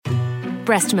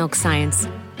Breast milk science.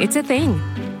 It's a thing,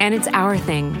 and it's our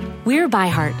thing. We're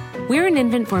ByHeart. We're an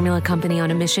infant formula company on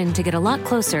a mission to get a lot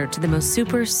closer to the most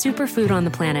super food on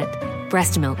the planet,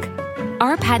 breast milk.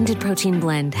 Our patented protein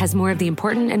blend has more of the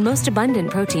important and most abundant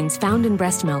proteins found in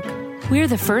breast milk. We're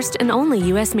the first and only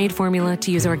U.S.-made formula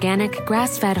to use organic,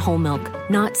 grass-fed whole milk,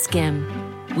 not skim.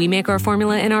 We make our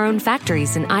formula in our own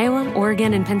factories in Iowa,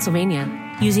 Oregon, and Pennsylvania,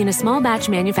 using a small batch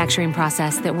manufacturing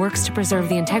process that works to preserve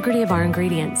the integrity of our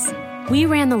ingredients. We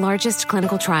ran the largest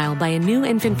clinical trial by a new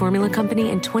infant formula company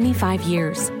in 25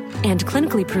 years and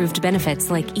clinically proved benefits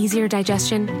like easier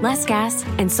digestion, less gas,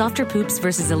 and softer poops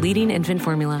versus a leading infant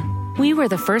formula. We were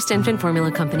the first infant formula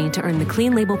company to earn the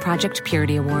Clean Label Project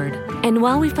Purity Award. And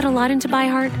while we've put a lot into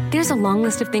ByHeart, there's a long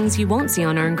list of things you won't see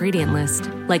on our ingredient list,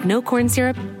 like no corn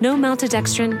syrup, no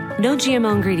maltodextrin, no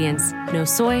GMO ingredients, no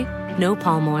soy, no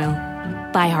palm oil.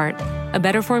 ByHeart, a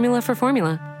better formula for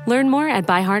formula. Learn more at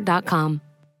byheart.com.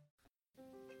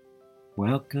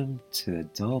 Welcome to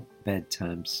Adult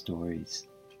Bedtime Stories.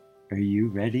 Are you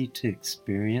ready to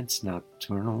experience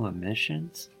nocturnal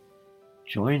emissions?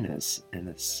 Join us in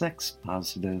a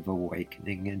sex-positive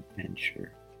awakening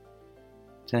adventure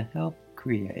to help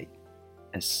create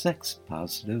a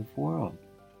sex-positive world.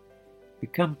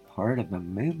 Become part of a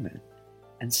movement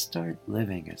and start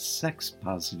living a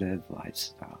sex-positive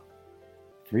lifestyle,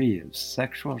 free of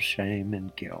sexual shame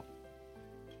and guilt.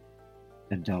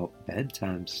 Adult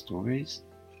Bedtime Stories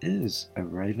is a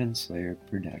Ravenslayer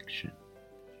production.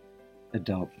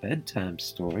 Adult Bedtime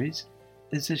Stories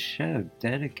is a show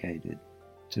dedicated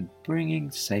to bringing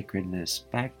sacredness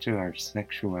back to our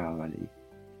sexuality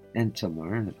and to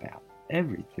learn about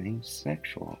everything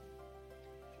sexual.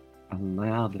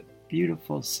 Allow the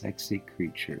beautiful, sexy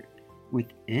creature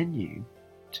within you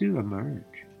to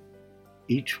emerge.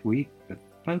 Each week, the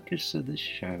focus of the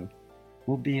show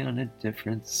will be on a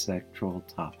different sexual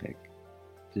topic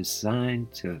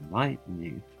designed to enlighten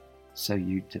you so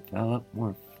you develop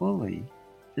more fully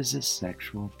as a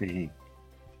sexual being.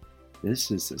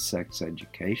 This is a sex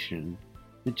education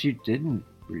that you didn't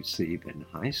receive in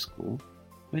high school,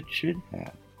 but should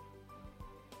have.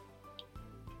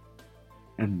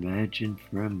 Imagine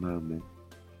for a moment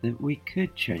that we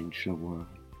could change the world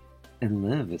and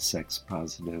live a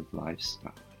sex-positive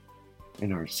lifestyle.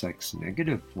 In our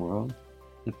sex-negative world,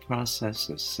 the process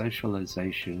of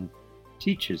socialization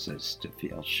teaches us to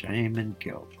feel shame and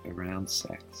guilt around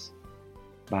sex.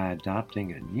 By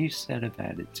adopting a new set of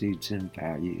attitudes and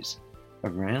values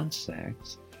around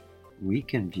sex, we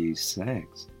can view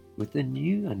sex with a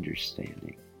new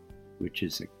understanding, which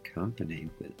is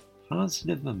accompanied with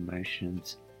positive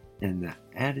emotions and the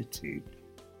attitude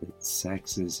that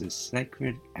sex is a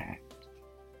sacred act.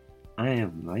 I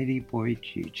am Ladyboy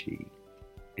Gigi,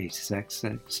 a sex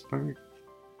expert,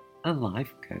 a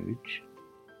life coach,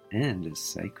 and a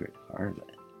sacred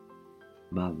harlot.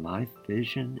 My life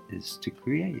vision is to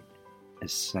create a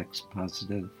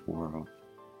sex-positive world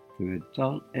through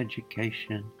adult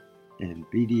education and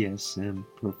BDSM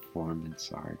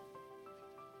performance art.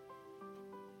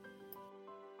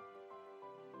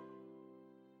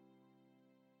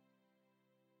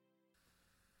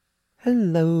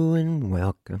 Hello and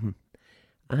welcome.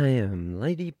 I am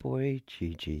Ladyboy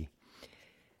Gigi,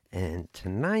 and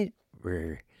tonight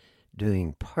we're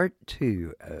doing part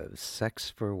 2 of Sex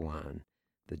for One,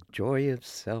 The Joy of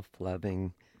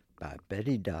Self-Loving by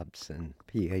Betty Dobson,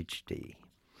 PhD.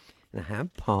 And I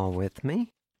have Paul with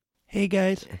me. Hey,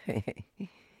 guys.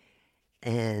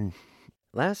 And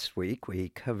last week we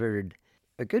covered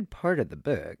a good part of the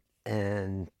book,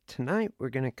 and tonight we're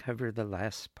going to cover the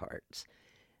last parts.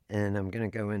 And I'm going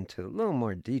to go into a little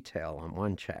more detail on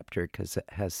one chapter because it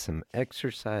has some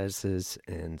exercises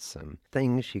and some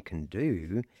things you can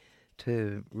do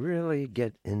to really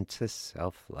get into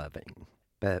self-loving.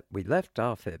 But we left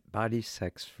off at Body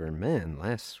Sex for Men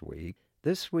last week.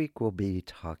 This week we'll be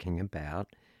talking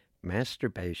about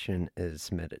masturbation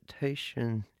as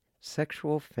meditation,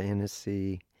 sexual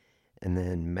fantasy, and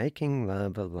then making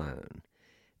love alone.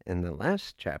 And the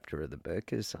last chapter of the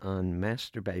book is on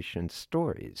masturbation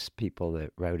stories, people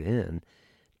that wrote in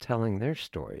telling their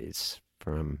stories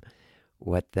from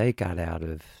what they got out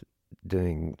of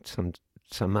doing. Some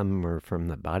of them were from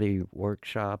the body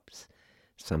workshops,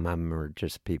 some of them were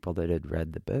just people that had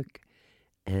read the book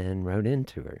and wrote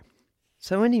into her.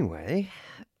 So anyway,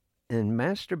 in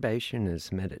Masturbation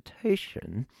as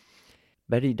Meditation,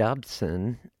 Betty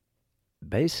Dobson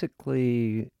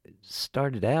basically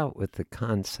started out with the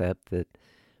concept that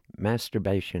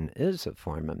masturbation is a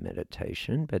form of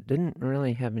meditation, but didn't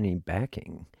really have any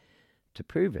backing to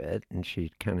prove it. And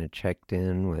she kind of checked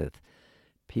in with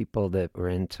people that were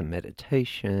into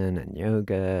meditation and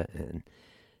yoga and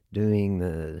doing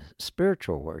the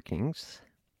spiritual workings,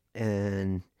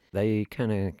 and they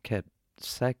kind of kept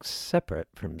sex separate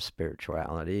from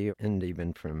spirituality and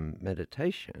even from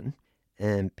meditation.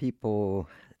 And people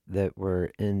that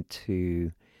were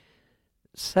into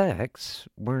sex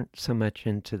weren't so much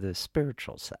into the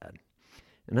spiritual side.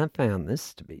 And I found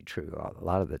this to be true a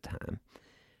lot of the time.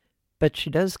 But she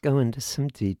does go into some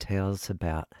details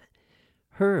about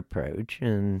her approach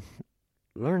and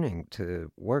learning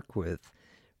to work with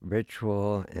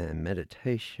ritual and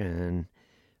meditation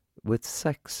with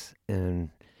sex and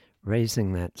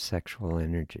raising that sexual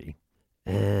energy.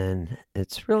 And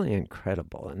it's really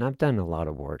incredible. And I've done a lot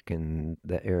of work in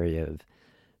the area of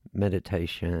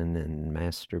meditation and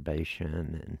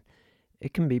masturbation, and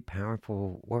it can be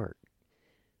powerful work.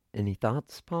 Any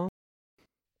thoughts, Paul?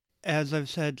 As I've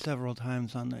said several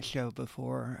times on the show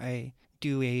before, I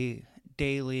do a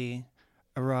daily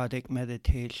erotic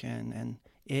meditation, and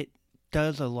it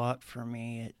does a lot for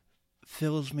me. It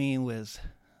fills me with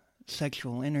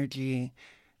sexual energy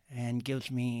and gives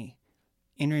me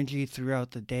energy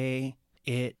throughout the day.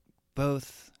 It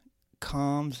both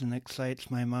calms and excites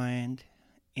my mind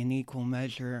in equal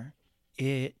measure.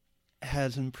 It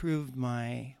has improved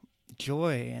my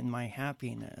joy and my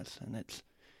happiness, and it's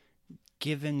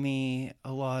given me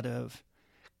a lot of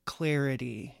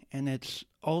clarity, and it's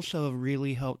also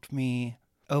really helped me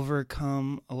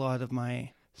overcome a lot of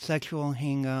my sexual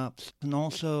hang-ups and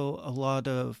also a lot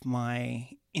of my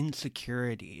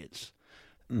insecurities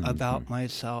about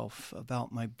myself,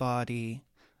 about my body,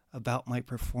 about my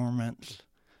performance.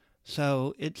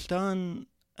 So it's done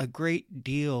a great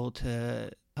deal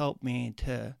to help me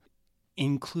to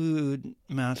include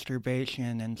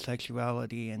masturbation and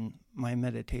sexuality in my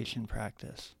meditation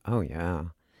practice. Oh, yeah.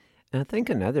 And I think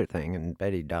another thing, and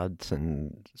Betty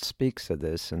Dodson speaks of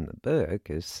this in the book,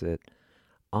 is that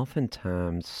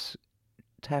oftentimes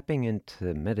tapping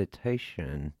into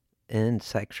meditation and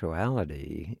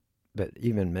sexuality, but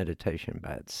even meditation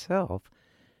by itself,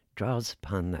 draws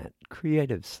upon that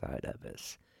creative side of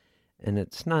us. And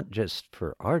it's not just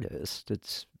for artists,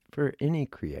 it's for any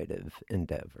creative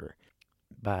endeavor.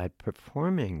 By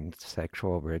performing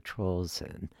sexual rituals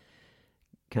and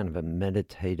kind of a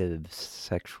meditative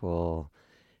sexual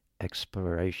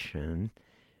exploration,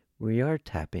 we are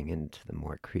tapping into the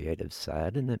more creative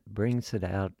side, and it brings it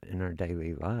out in our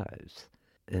daily lives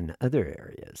in other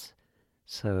areas.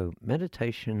 So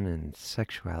meditation and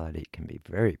sexuality can be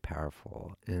very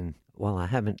powerful. And while I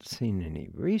haven't seen any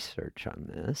research on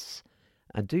this,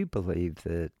 I do believe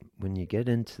that when you get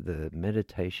into the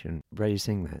meditation,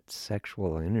 raising that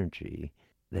sexual energy,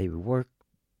 they work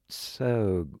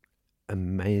so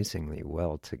amazingly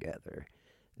well together.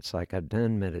 It's like I've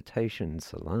done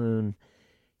meditations alone,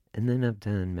 and then I've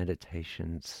done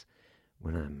meditations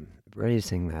when I'm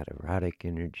raising that erotic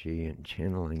energy and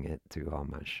channeling it through all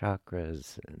my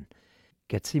chakras, and it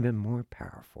gets even more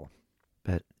powerful.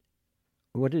 But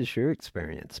what has your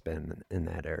experience been in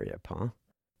that area, Paul?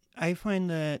 I find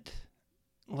that,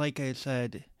 like I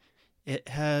said, it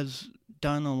has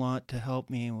done a lot to help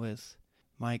me with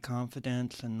my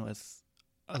confidence and with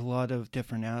a lot of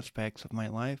different aspects of my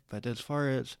life. But as far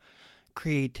as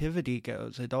creativity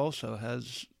goes, it also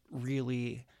has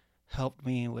really helped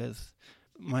me with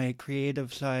my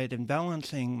creative side and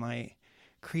balancing my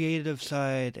creative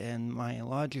side and my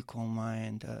logical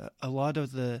mind. A lot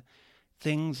of the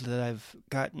things that I've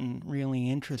gotten really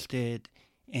interested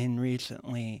in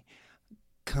recently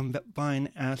combine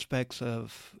aspects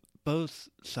of both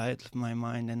sides of my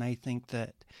mind, and I think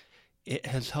that it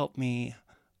has helped me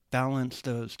balance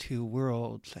those two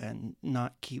worlds and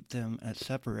not keep them as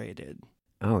separated.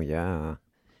 Oh, yeah.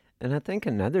 And I think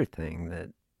another thing that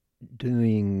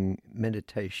doing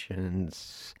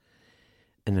meditations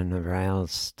in an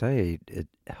aroused state, it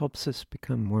helps us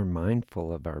become more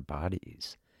mindful of our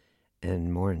bodies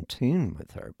and more in tune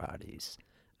with our bodies.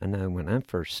 I know when I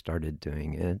first started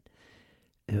doing it,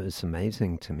 it was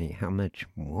amazing to me how much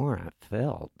more I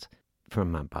felt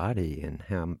from my body and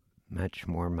how much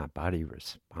more my body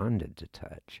responded to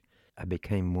touch. I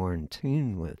became more in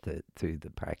tune with it through the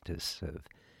practice of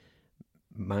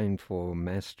mindful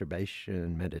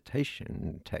masturbation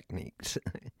meditation techniques.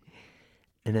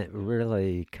 And it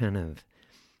really kind of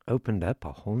opened up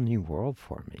a whole new world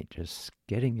for me, just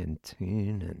getting in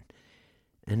tune,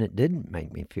 and it did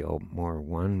make me feel more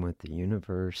one with the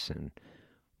universe and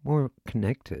more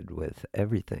connected with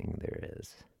everything there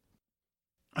is.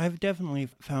 I've definitely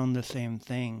found the same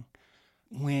thing.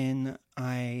 When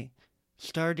I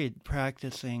started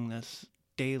practicing this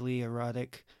daily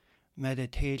erotic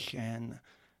meditation,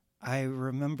 I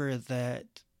remember that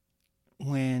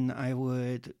when I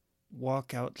would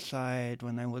walk outside,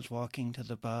 when I was walking to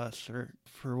the bus, or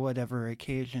for whatever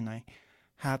occasion I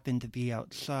happened to be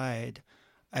outside,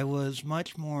 I was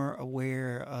much more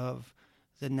aware of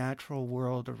the natural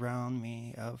world around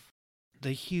me, of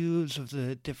the hues of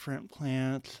the different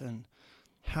plants and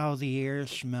how the air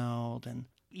smelled, and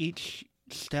each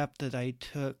step that I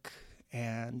took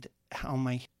and how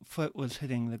my foot was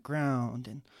hitting the ground,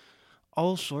 and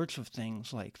all sorts of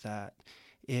things like that.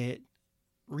 It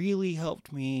really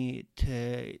helped me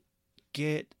to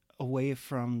get away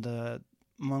from the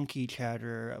monkey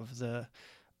chatter of the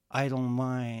idle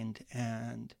mind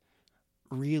and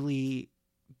really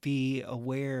be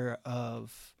aware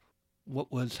of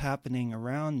what was happening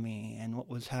around me and what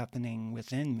was happening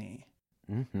within me.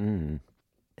 Mm-hmm.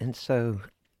 And so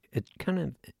it kind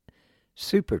of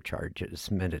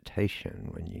supercharges meditation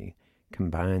when you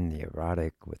combine the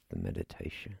erotic with the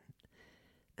meditation.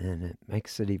 And it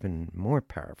makes it even more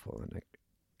powerful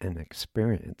an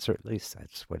experience, or at least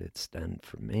that's what it's done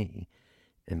for me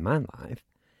in my life.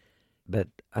 But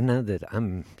I know that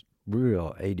I'm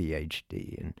real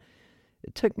ADHD, and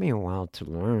it took me a while to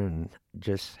learn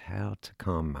just how to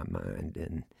calm my mind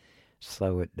and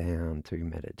slow it down through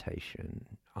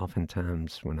meditation.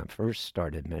 Oftentimes, when I first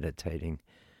started meditating,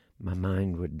 my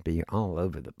mind would be all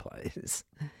over the place.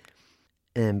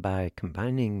 And by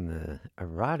combining the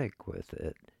erotic with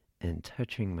it and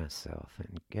touching myself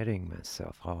and getting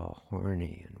myself all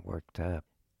horny and worked up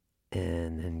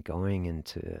and then going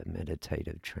into a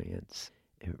meditative trance,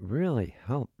 it really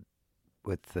helped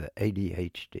with the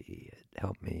ADHD. It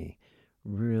helped me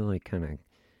really kind of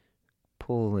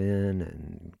pull in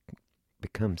and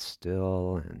become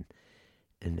still and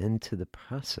into the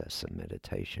process of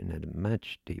meditation at a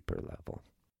much deeper level.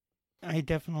 I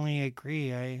definitely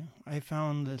agree. I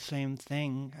found the same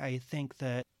thing. I think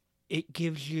that it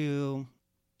gives you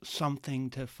something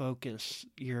to focus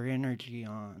your energy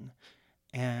on.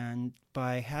 And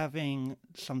by having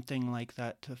something like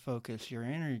that to focus your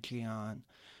energy on,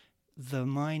 the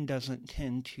mind doesn't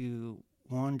tend to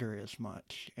wander as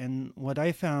much. And what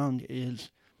I found is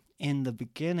in the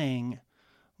beginning,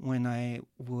 when I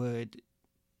would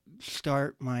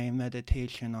start my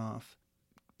meditation off,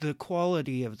 the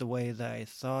quality of the way that I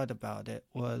thought about it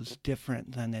was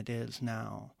different than it is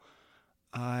now.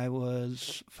 I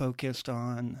was focused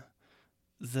on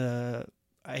the,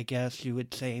 I guess you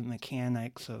would say,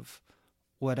 mechanics of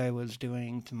what I was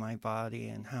doing to my body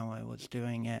and how I was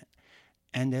doing it.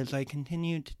 And as I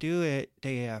continued to do it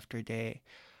day after day,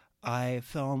 I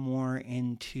fell more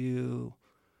into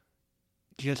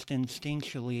just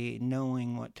instinctually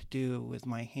knowing what to do with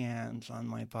my hands on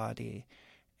my body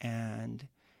and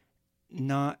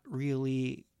not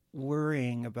really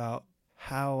worrying about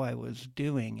how I was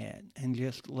doing it, and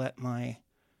just let my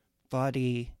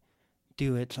body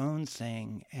do its own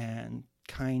thing and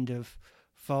kind of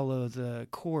follow the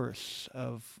course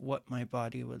of what my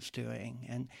body was doing.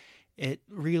 And it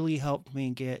really helped me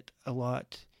get a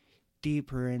lot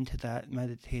deeper into that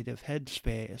meditative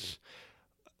headspace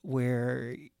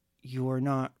where you're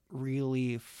not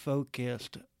really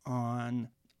focused on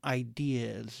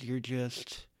ideas. You're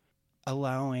just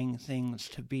allowing things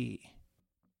to be.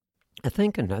 I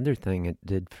think another thing it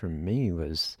did for me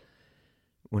was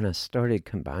when I started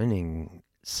combining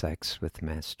sex with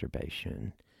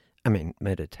meditation,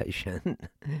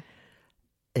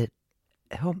 it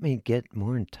helped me get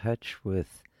more in touch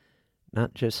with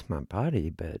not just my body,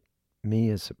 but me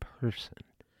as a person.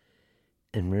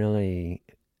 And really,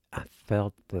 I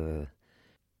felt the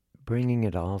bringing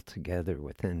it all together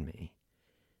within me.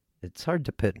 It's hard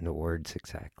to put into words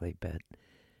exactly, but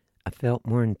I felt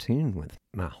more in tune with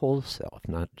my whole self,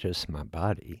 not just my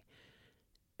body.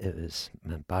 It was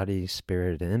my body,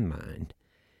 spirit, and mind.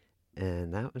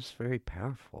 And that was very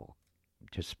powerful,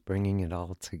 just bringing it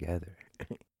all together.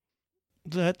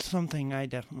 That's something I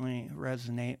definitely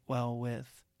resonate well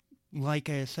with. Like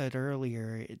I said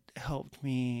earlier, it helped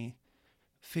me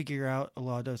figure out a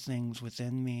lot of things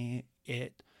within me.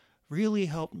 It really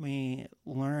helped me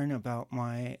learn about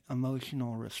my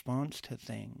emotional response to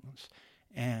things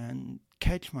and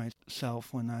catch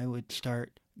myself when I would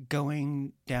start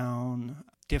going down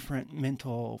different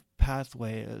mental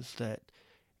pathways that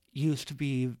used to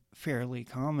be fairly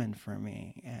common for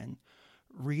me, and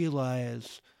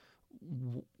realize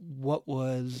what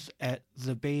was at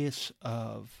the base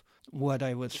of what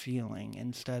I was feeling,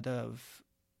 instead of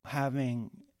having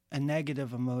a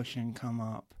negative emotion come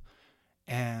up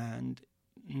and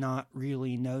not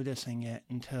really noticing it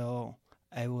until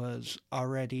I was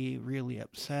already really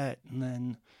upset, and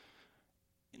then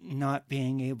not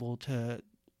being able to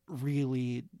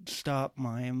really stop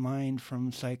my mind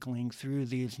from cycling through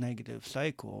these negative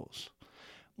cycles.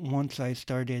 Once I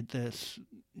started this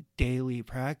daily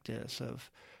practice of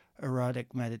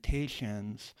erotic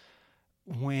meditations,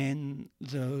 when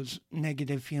those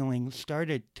negative feelings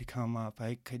started to come up,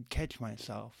 I could catch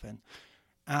myself and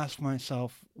ask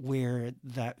myself where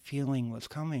that feeling was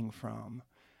coming from.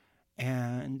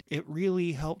 And it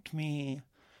really helped me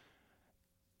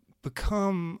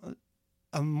become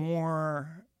a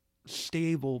more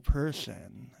stable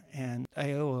person, and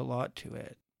I owe a lot to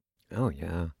it. Oh,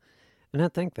 yeah. And I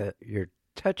think that you're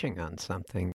touching on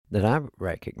something that I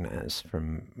recognize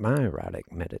from my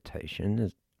erotic meditation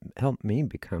has helped me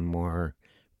become more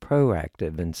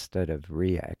proactive instead of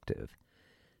reactive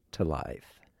to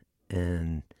life.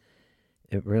 And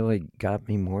it really got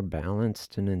me more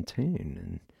balanced and in tune,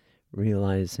 and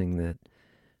realizing that,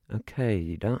 okay,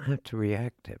 you don't have to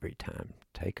react every time.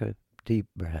 Take a deep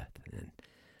breath and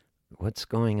what's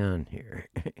going on here?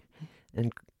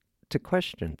 And to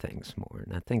question things more.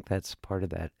 And I think that's part of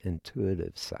that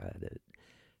intuitive side. It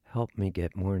helped me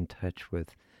get more in touch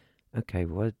with, okay,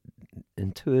 what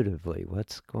intuitively,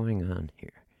 what's going on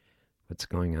here? What's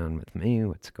going on with me?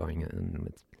 What's going on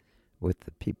with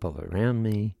the people around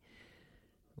me?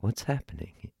 What's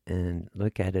happening? And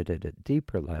look at it at a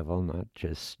deeper level, not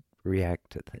just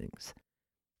react to things.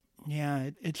 Yeah,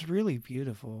 it's really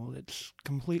beautiful. It's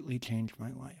completely changed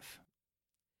my life.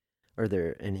 Are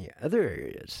there any other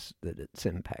areas that it's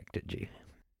impacted you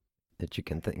that you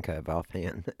can think of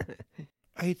offhand?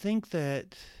 I think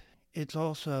that it's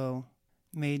also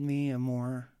made me a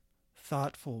more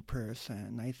thoughtful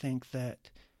person. I think that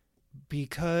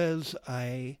because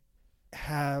I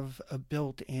have a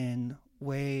built-in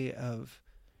way of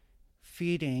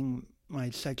feeding my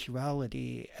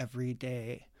sexuality every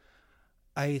day,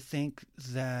 I think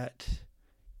that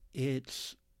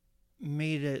it's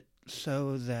made it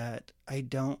so that I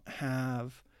don't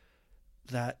have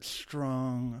that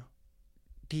strong,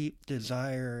 deep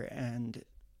desire and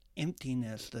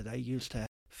emptiness that I used to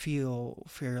feel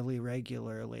fairly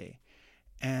regularly.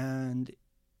 And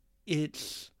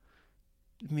it's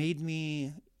made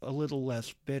me a little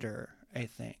less bitter, I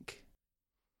think.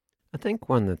 I think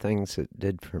one of the things it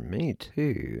did for me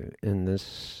too, and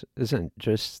this isn't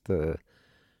just the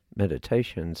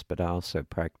meditations, but I also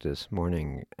practice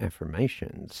morning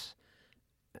affirmations,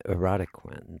 erotic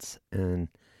ones. And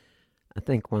I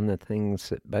think one of the things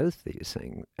that both these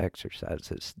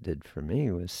exercises did for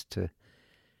me was to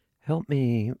help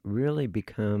me really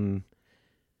become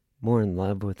more in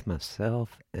love with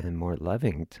myself and more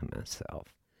loving to myself.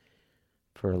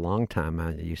 For a long time,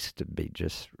 I used to be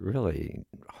just really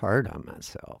hard on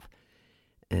myself.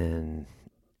 And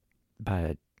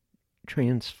by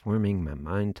transforming my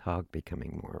mind talk,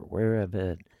 becoming more aware of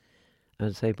it, I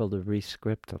was able to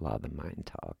re-script a lot of the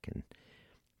mind talk and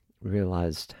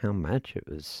realized how much it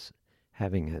was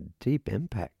having a deep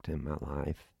impact in my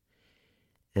life.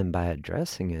 And by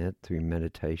addressing it through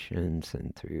meditations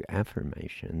and through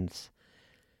affirmations,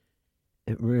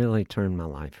 it really turned my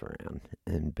life around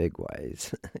in big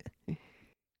ways.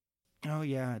 Oh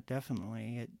yeah,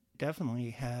 definitely. It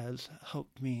definitely has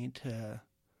helped me to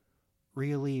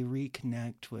really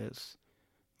reconnect with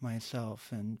myself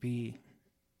and be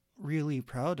really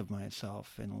proud of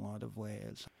myself in a lot of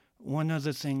ways. One of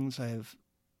the things I've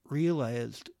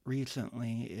realized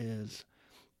recently is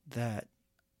that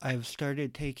I've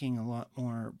started taking a lot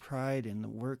more pride in the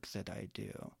work that I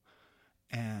do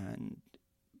and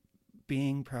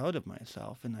being proud of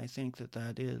myself. And I think that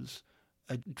that is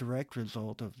a direct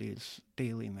result of these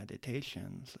daily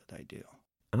meditations that I do.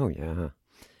 Oh, yeah.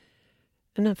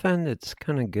 And I find it's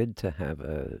kind of good to have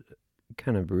a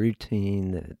kind of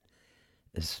routine that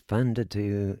is fun to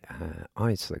do. I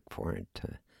always look forward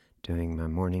to doing my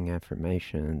morning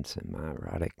affirmations and my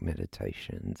erotic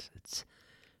meditations. It's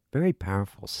very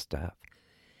powerful stuff.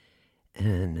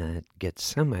 And I get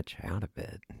so much out of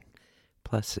it.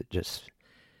 Plus, it just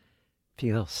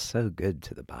feels so good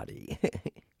to the body.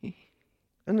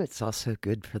 And it's also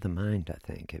good for the mind, I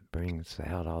think. It brings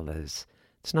out all those...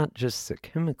 It's not just the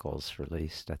chemicals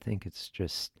released. I think it's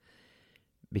just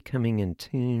becoming in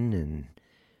tune and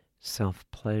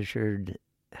self-pleasured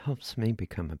helps me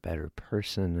become a better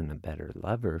person and a better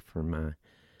lover for my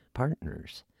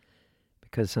partners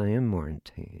because I am more in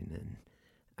tune and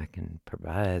I can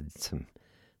provide some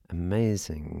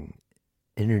amazing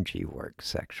energy work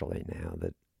sexually now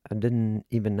that I didn't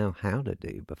even know how to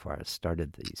do before I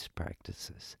started these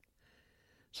practices.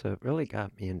 So it really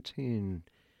got me in tune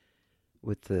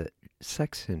with the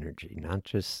sex energy, not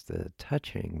just the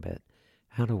touching, but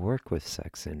how to work with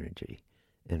sex energy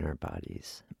in our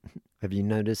bodies. Have you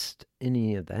noticed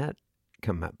any of that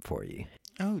come up for you?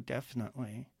 Oh,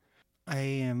 definitely. I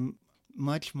am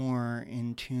much more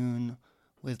in tune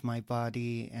with my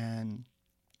body and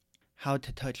how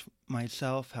to touch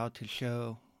myself, how to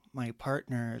show my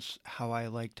partners how I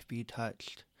like to be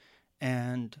touched,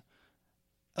 and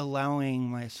allowing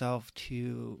myself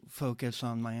to focus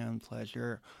on my own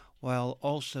pleasure while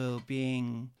also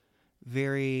being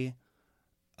very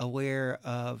aware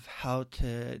of how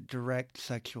to direct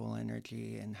sexual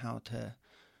energy and how to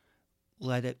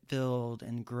let it build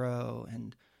and grow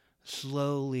and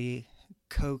slowly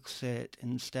coax it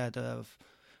instead of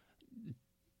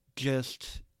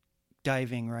just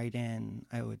diving right in,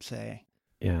 I would say.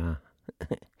 Yeah.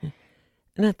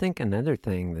 And I think another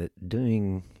thing that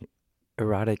doing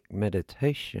erotic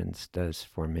meditations does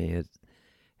for me is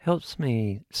helps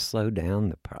me slow down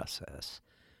the process.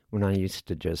 When I used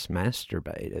to just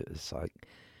masturbate, it was like,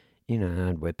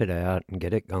 I'd whip it out and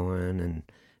get it going and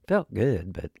felt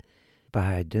good. But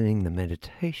by doing the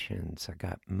meditations, I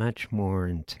got much more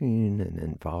in tune and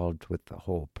involved with the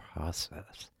whole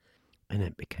process. And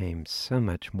it became so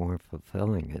much more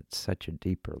fulfilling at such a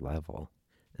deeper level.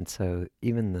 And so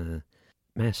even the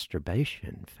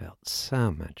masturbation felt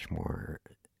so much more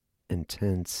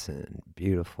intense and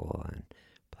beautiful and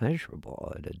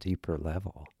pleasurable at a deeper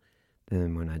level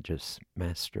than when I just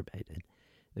masturbated.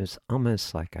 It was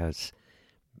almost like I was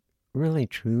really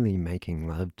truly making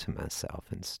love to myself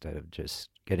instead of just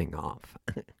getting off.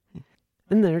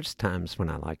 And there's times when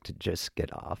I like to just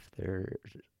get off. There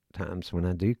are times when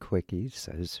I do quickies.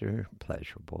 Those are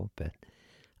pleasurable, but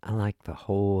I like the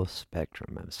whole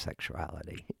spectrum of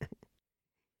sexuality.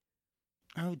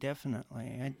 Oh,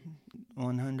 definitely. I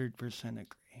 100%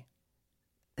 agree.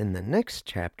 In the next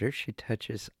chapter, she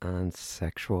touches on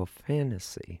sexual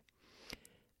fantasy.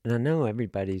 And I know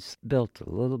everybody's built a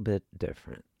little bit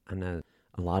different. I know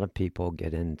a lot of people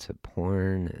get into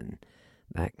porn, and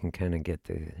that can kind of get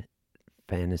the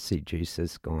fantasy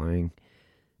juices going.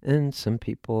 And some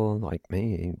people, like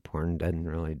me, porn doesn't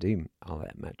really do all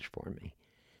that much for me.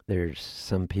 There's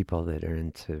some people that are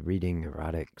into reading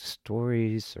erotic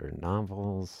stories or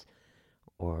novels,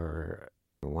 or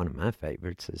one of my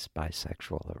favorites is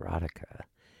bisexual erotica.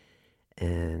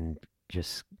 And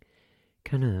just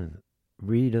kind of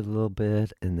read a little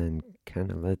bit and then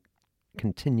kind of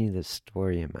continue the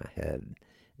story in my head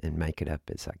and make it up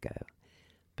as I go.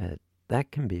 But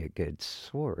that can be a good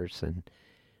source, and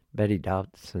Betty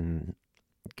Dodson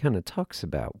kind of talks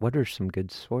about what are some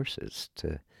good sources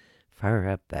to fire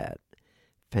up that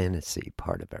fantasy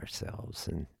part of ourselves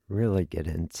and really get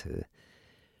into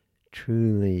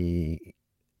truly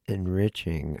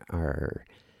enriching our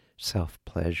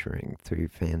self-pleasuring through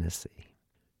fantasy.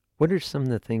 What are some of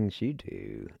the things you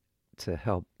do to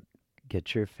help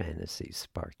get your fantasy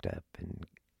sparked up and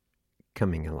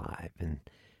coming alive? And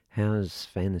how does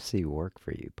fantasy work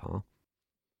for you, Paul?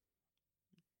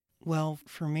 Well,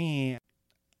 for me,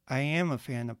 I am a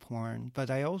fan of porn,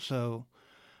 but I also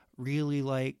really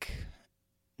like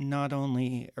not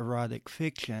only erotic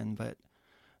fiction, but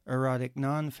erotic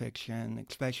nonfiction,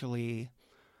 especially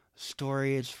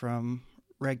stories from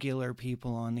regular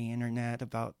people on the internet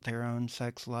about their own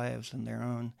sex lives and their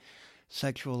own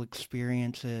sexual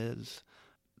experiences.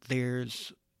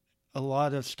 There's a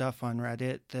lot of stuff on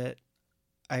Reddit that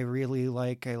I really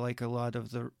like. I like a lot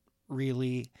of the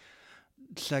really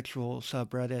sexual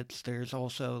subreddits. There's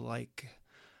also like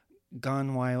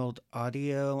Gone Wild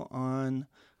Audio on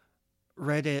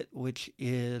Reddit, which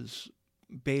is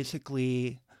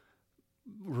basically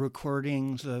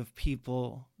recordings of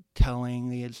people telling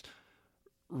these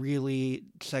really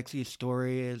sexy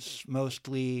stories,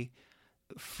 mostly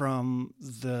from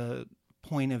the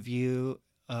point of view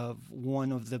of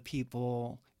one of the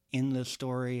people in the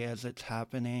story as it's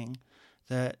happening,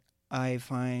 that I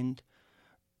find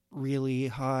really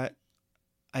hot.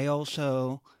 I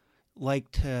also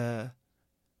like to,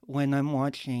 when I'm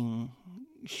watching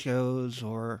shows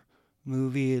or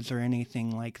movies or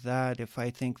anything like that, if I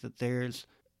think that there's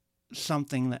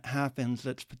something that happens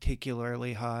that's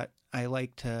particularly hot, I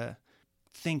like to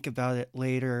think about it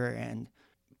later and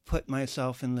put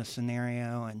myself in the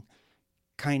scenario and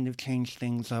kind of change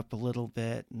things up a little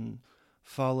bit and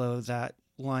follow that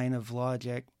line of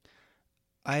logic.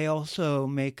 I also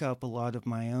make up a lot of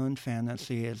my own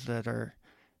fantasies that are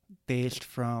based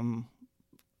from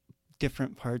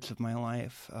different parts of my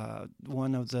life.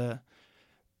 One of the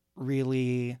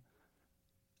really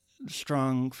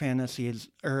strong fantasies,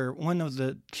 or one of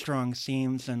the strong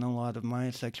themes in a lot of my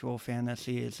sexual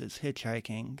fantasies is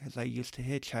hitchhiking, because I used to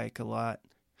hitchhike a lot.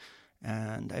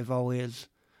 And I've always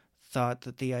thought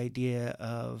that the idea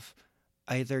of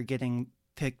either getting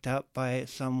picked up by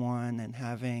someone and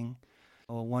having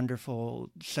a wonderful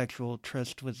sexual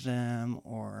tryst with them,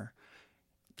 or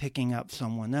picking up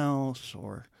someone else,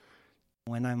 or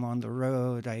when I'm on the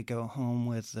road, I go home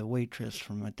with the waitress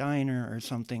from a diner or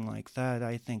something like that.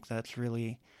 I think that's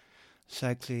really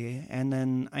sexy. And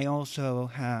then I also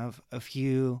have a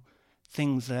few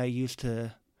things that I used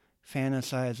to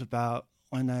fantasize about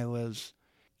when I was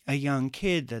a young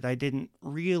kid that I didn't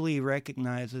really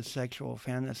recognize as sexual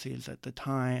fantasies at the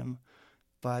time,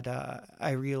 but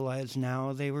I realize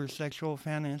now they were sexual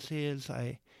fantasies.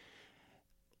 I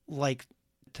like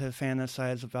to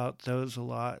fantasize about those a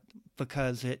lot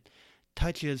because it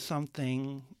touches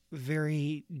something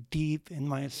very deep in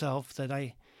myself that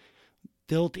I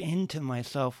built into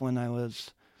myself when I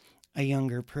was a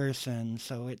younger person.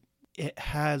 So it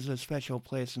has a special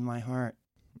place in my heart.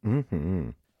 Mm-hmm.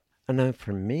 I know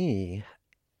for me,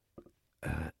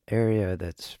 an area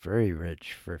that's very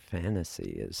rich for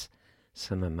fantasy is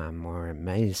some of my more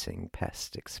amazing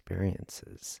past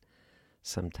experiences.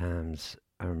 Sometimes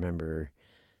I remember,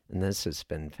 and this has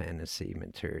been fantasy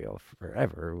material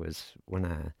forever, was when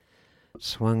I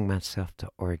swung myself to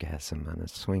orgasm on a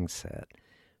swing set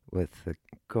with a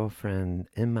girlfriend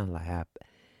in my lap.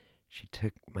 She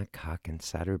took my cock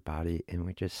inside her body and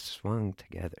we just swung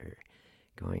together,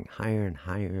 going higher and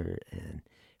higher and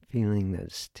feeling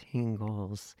those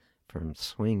tingles from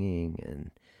swinging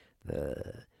and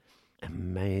the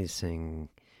amazing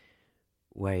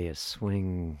way a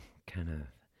swing kind of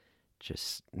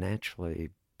just naturally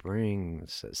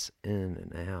brings us in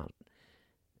and out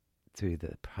through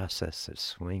the process of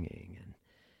swinging. And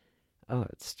oh,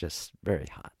 it's just very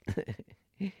hot.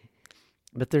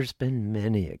 But there's been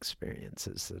many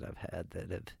experiences that I've had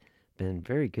that have been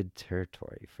very good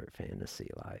territory for fantasy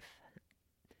life.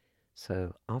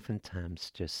 So oftentimes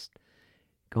just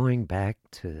going back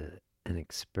to an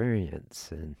experience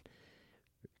and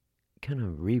kind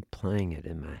of replaying it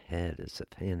in my head as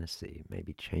a fantasy,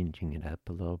 maybe changing it up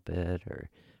a little bit,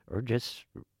 or just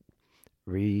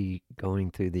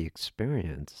going through the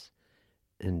experience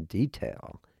in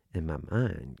detail in my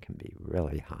mind can be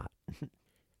really hot.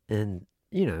 And,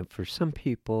 for some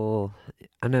people,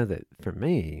 I know that for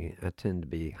me, I tend to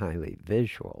be highly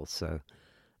visual, so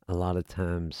a lot of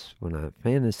times when I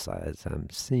fantasize, I'm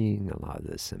seeing a lot of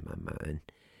this in my mind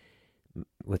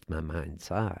with my mind's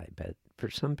eye. But for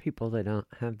some people, they don't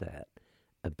have that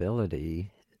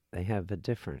ability. They have a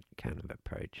different kind of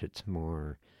approach. It's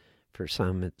more, for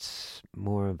some, it's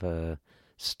more of a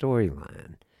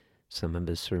storyline. Some of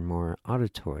us are more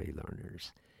auditory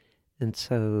learners. And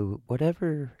so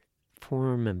whatever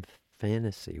form of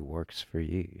fantasy works for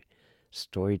you,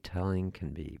 storytelling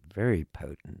can be very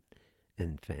potent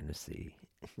in fantasy.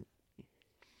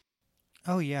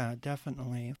 Oh, yeah,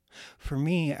 definitely. For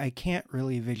me, I can't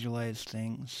really visualize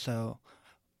things, so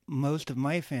most of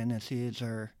my fantasies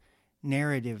are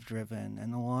narrative driven,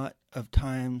 and a lot of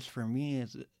times for me,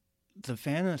 the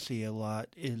fantasy a lot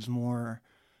is more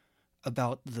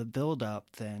about the build up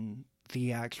than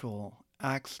the actual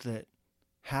acts that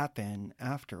happen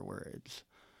afterwards.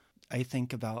 I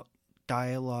think about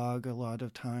dialogue a lot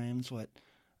of times, what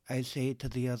I say to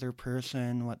the other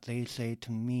person, what they say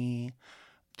to me,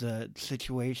 the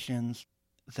situations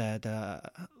that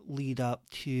lead up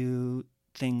to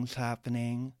things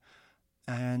happening.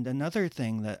 And another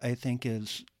thing that I think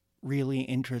is really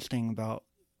interesting about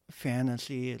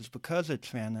fantasy is because it's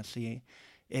fantasy,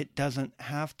 it doesn't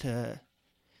have to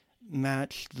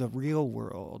match the real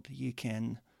world. You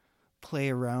can play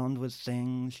around with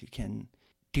things. You can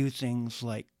do things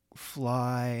like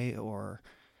fly or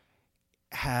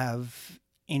have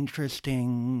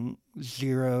interesting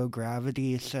zero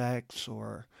gravity sex,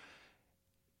 or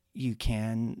you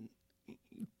can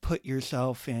put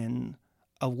yourself in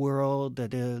a world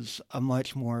that is a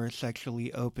much more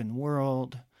sexually open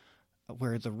world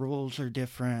where the rules are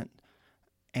different,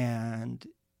 and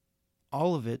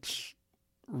all of it's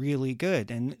really good.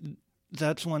 And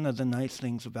that's one of the nice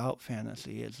things about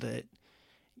fantasy, is that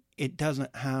it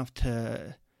doesn't have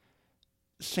to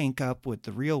sync up with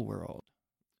the real world.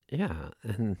 Yeah,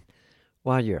 and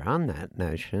while you're on that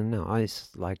notion, I always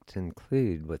like to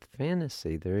include with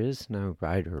fantasy, there is no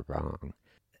right or wrong.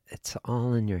 It's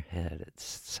all in your head. It's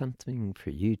something for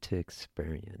you to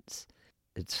experience.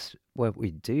 It's what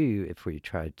we do if we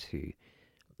try to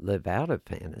live out a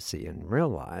fantasy in real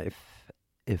life.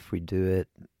 If we do it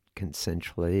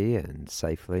consensually and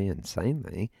safely and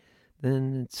sanely,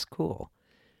 then it's cool.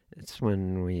 It's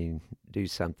when we do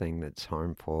something that's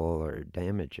harmful or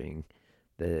damaging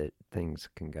that things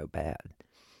can go bad.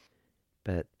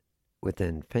 But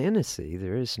within fantasy,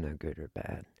 there is no good or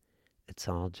bad. It's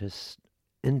all just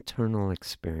internal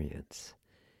experience.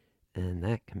 And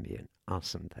that can be an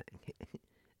awesome thing.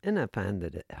 And I find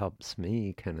that it helps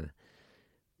me kind of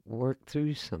work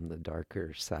through some of the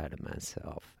darker side of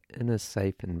myself in a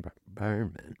safe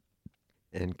environment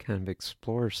and kind of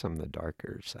explore some of the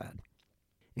darker side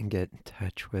and get in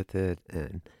touch with it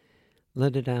and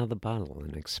let it out of the bottle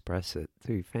and express it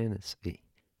through fantasy.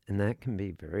 And that can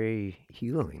be very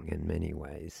healing in many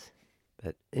ways.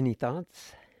 But any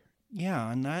thoughts? Yeah,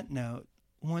 on that note,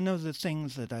 one of the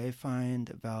things that I find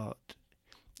about,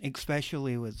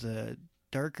 especially with the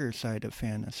darker side of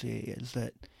fantasy, is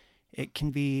that it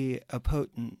can be a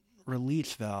potent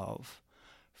release valve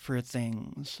for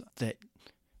things that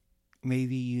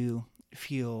maybe you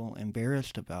feel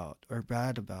embarrassed about or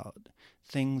bad about,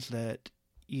 things that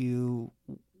you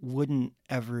wouldn't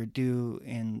ever do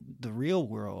in the real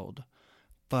world,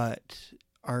 but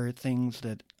are things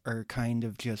that are kind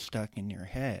of just stuck in your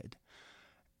head.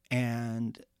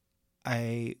 And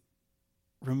I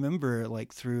remember,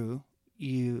 like, through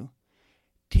you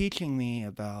teaching me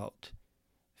about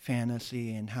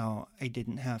fantasy and how I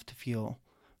didn't have to feel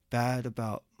bad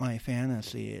about my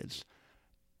fantasies,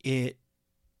 it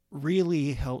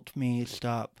really helped me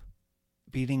stop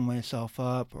beating myself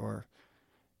up or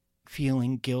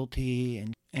feeling guilty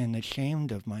and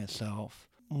ashamed of myself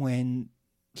when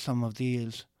some of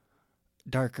these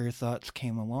darker thoughts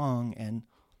came along. And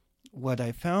what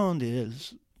I found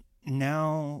is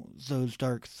now those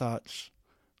dark thoughts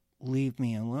leave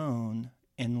me alone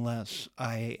unless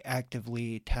I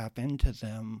actively tap into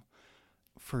them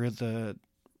for the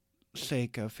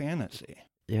sake of fantasy.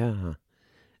 Yeah.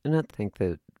 And I think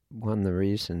that one of the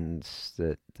reasons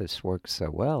that this works so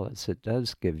well is it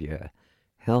does give you a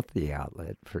healthy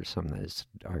outlet for some of those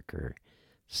darker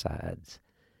sides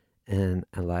and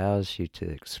allows you to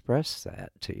express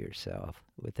that to yourself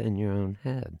within your own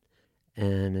head.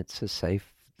 And it's a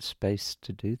safe space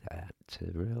to do that,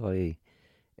 to really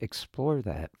explore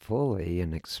that fully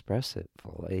and express it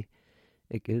fully.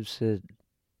 It gives it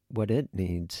what it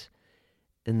needs,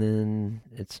 and then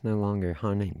it's no longer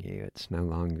haunting you. It's no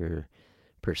longer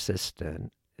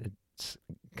persistent. It's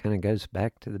kind of goes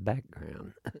back to the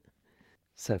background.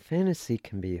 So fantasy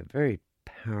can be a very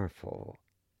powerful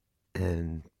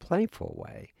and playful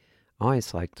way. I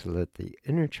always like to let the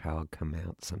inner child come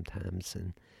out sometimes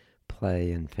and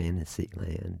play in fantasy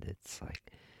land. It's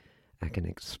like I can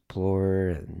explore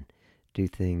and do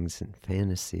things in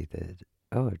fantasy that,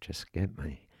 just get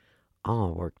me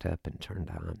all worked up and turned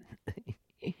on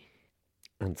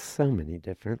on so many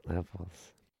different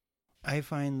levels. I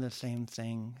find the same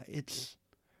thing. It's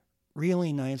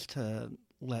really nice to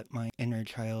let my inner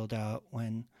child out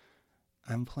when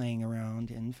I'm playing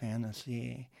around in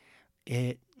fantasy.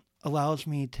 It allows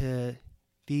me to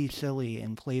be silly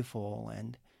and playful,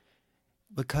 and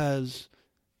because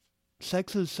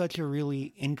sex is such a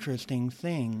really interesting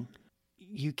thing,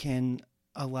 you can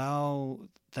allow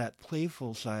that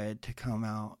playful side to come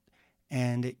out,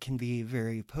 and it can be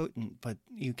very potent, but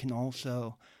you can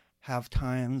also have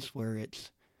times where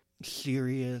it's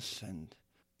serious and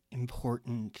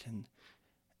important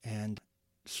and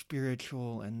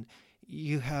spiritual, and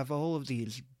you have all of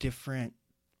these different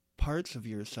parts of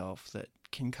yourself that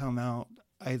can come out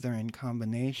either in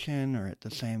combination or at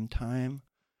the same time.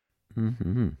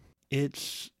 Mm-hmm.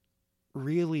 It's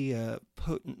really a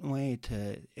potent way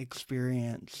to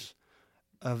experience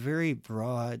a very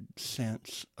broad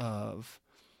sense of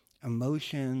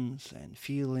emotions and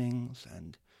feelings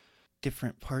and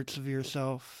different parts of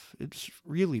yourself. It's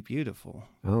really beautiful.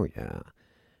 Oh, yeah.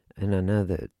 And I know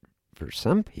that for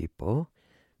some people,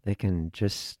 they can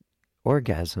just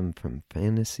orgasm from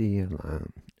fantasy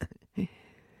alone.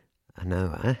 I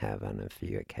know I have on a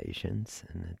few occasions,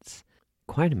 and it's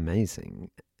quite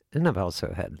amazing. And I've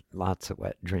also had lots of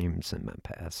wet dreams in my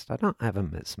past. I don't have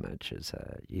them as much as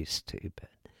I used to, but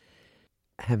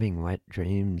having wet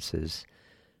dreams is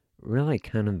really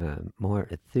kind of a more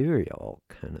ethereal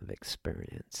kind of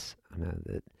experience. I know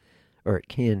that, or it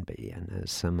can be. I know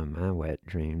some of my wet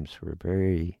dreams were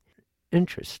very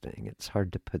interesting. It's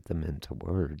hard to put them into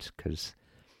words because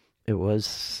it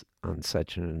was on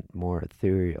such a more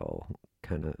ethereal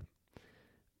kind of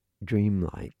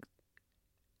dreamlike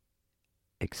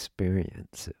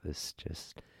experience. It was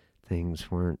just,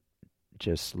 things weren't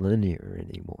just linear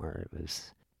anymore. It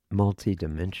was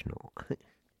multi-dimensional.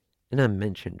 And I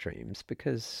mention dreams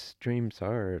because dreams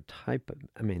are a type of,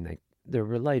 they're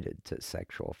related to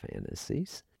sexual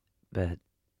fantasies, but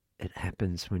it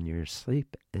happens when you're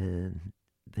asleep and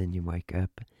then you wake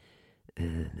up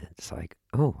and it's like,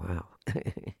 oh wow,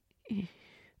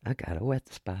 I got a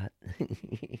wet spot.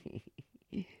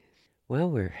 Well,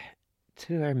 we're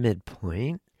to our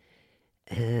midpoint,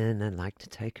 and I'd like to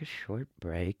take a short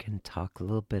break and talk a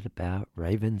little bit about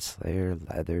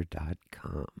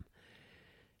RavenslayerLeather.com.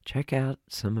 Check out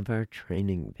some of our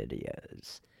training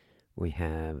videos. We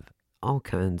have all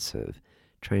kinds of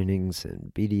trainings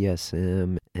in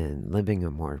BDSM and living a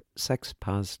more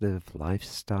sex-positive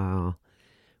lifestyle.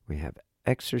 We have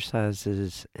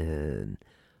exercises and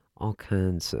all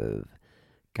kinds of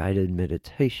guided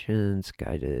meditations,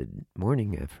 guided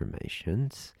morning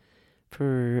affirmations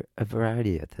for a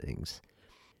variety of things.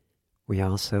 We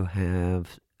also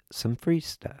have some free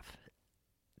stuff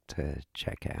to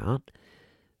check out.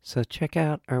 So check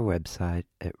out our website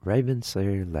at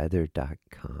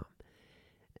RavenslayerLeather.com.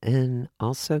 And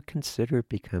also consider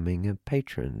becoming a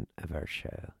patron of our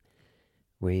show.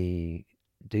 We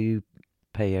do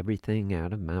pay everything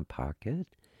out of my pocket,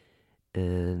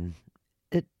 and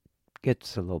it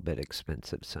gets a little bit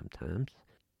expensive sometimes,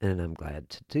 and I'm glad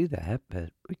to do that,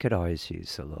 but we could always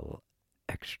use a little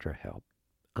extra help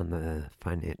on the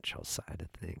financial side of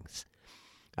things.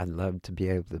 I'd love to be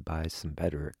able to buy some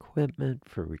better equipment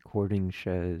for recording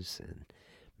shows and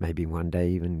maybe one day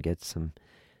even get some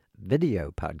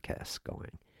video podcasts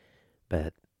going,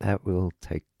 but that will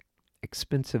take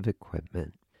expensive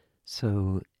equipment.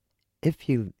 So if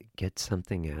you get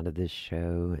something out of this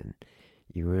show and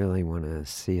you really want to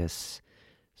see us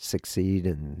succeed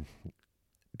and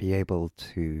be able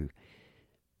to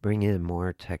bring in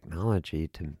more technology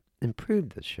to improve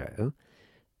the show,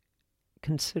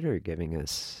 consider giving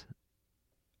us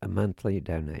a monthly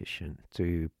donation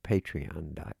through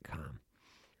patreon.com.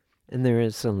 And there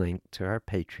is a link to our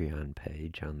Patreon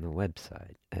page on the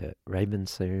website at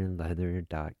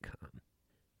RavenslayerLeather.com.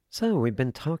 So we've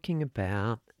been talking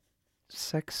about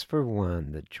Sex for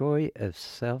One, The Joy of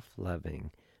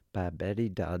Self-Loving by Betty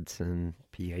Dodson,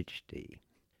 Ph.D.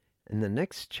 And the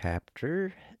next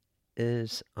chapter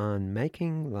is on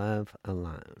making love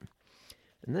alone.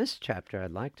 In this chapter,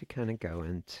 I'd like to kind of go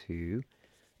into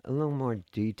a little more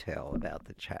detail about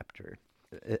the chapter.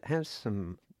 It has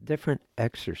some different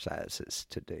exercises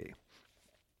to do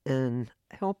and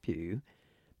help you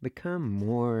become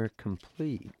more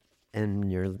complete in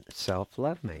your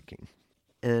self-lovemaking.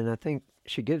 And I think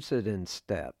she gives it in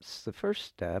steps. The first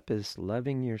step is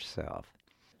loving yourself.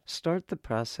 Start the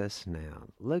process now.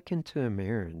 Look into a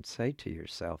mirror and say to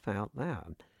yourself out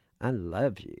loud, I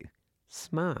love you.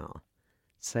 Smile.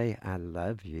 Say, I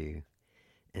love you.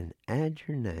 And add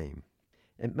your name.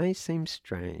 It may seem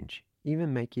strange,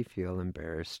 even make you feel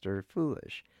embarrassed or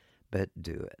foolish, but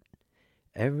do it.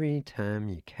 Every time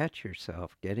you catch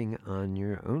yourself getting on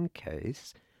your own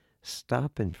case,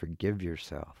 stop and forgive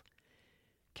yourself.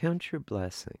 Count your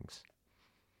blessings.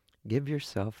 Give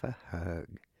yourself a hug.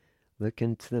 Look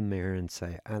into the mirror and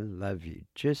say, I love you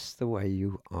just the way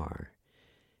you are.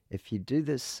 If you do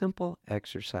this simple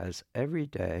exercise every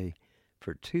day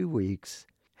for 2 weeks,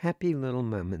 happy little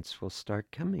moments will start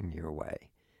coming your way.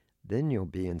 Then you'll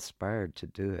be inspired to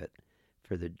do it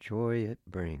for the joy it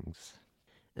brings.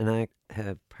 And I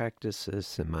have practiced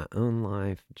this in my own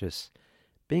life, just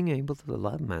being able to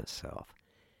love myself.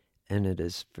 And it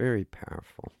is very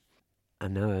powerful. I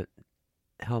know it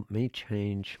helped me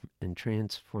change and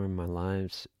transform my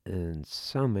lives in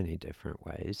so many different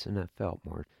ways. And I felt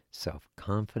more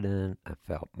self-confident. I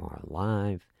felt more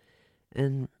alive.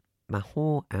 And my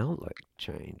whole outlook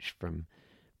changed from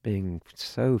being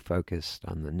so focused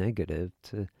on the negative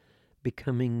to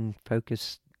becoming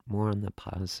focused more on the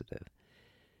positive.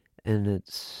 And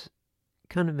it's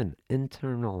kind of an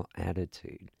internal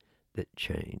attitude that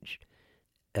changed.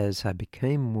 As I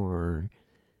became more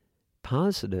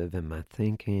positive in my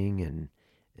thinking and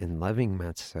in loving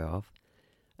myself,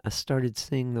 I started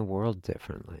seeing the world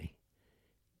differently.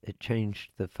 It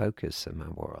changed the focus of my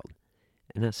world,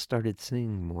 and I started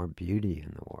seeing more beauty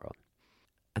in the world.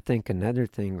 I think another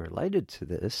thing related to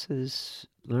this is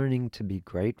learning to be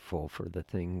grateful for the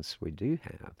things we do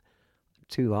have.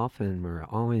 Too often we're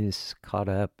always caught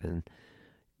up in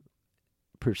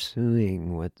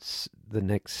pursuing what's the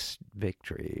next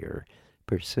victory or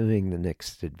pursuing the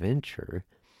next adventure,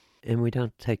 and we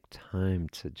don't take time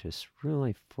to just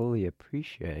really fully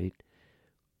appreciate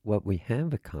what we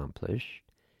have accomplished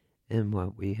and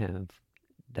what we have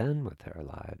done with our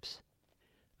lives.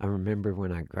 I remember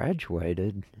when I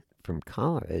graduated from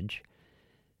college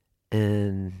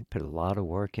and put a lot of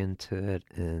work into it,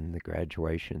 and the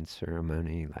graduation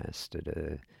ceremony lasted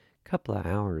a couple of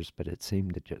hours, but it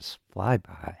seemed to just fly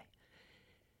by.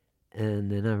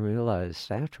 And then I realized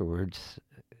afterwards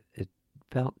it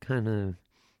felt kind of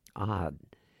odd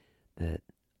that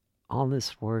all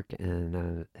this work, and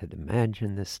I had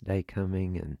imagined this day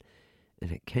coming,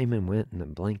 and it came and went in the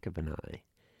blink of an eye.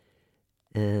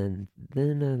 And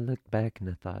then I looked back and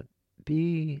I thought,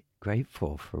 be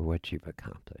grateful for what you've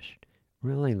accomplished.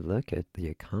 Really look at the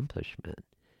accomplishment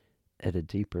at a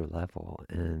deeper level,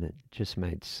 and it just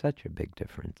made such a big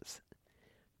difference.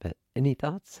 But any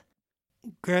thoughts?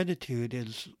 Gratitude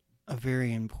is a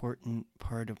very important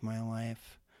part of my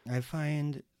life. I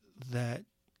find that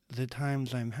the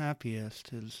times I'm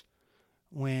happiest is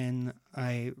when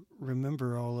I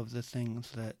remember all of the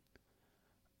things that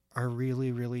are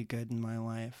really, really good in my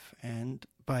life. And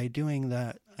by doing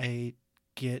that, I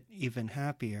get even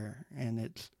happier, and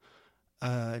it's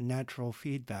a natural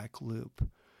feedback loop.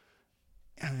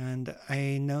 And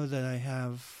I know that I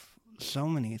have so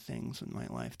many things in my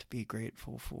life to be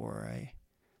grateful for. I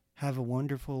have a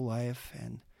wonderful life,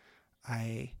 and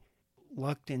I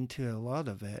lucked into a lot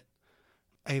of it.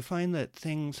 I find that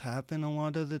things happen a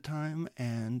lot of the time,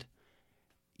 and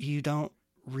you don't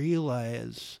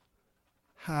realize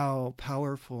how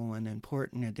powerful and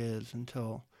important it is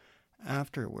until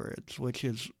afterwards, which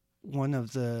is one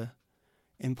of the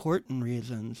important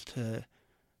reasons to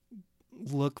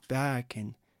look back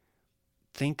and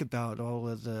think about all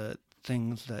of the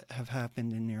things that have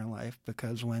happened in your life,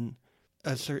 because when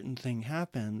a certain thing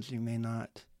happens, you may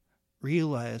not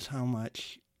realize how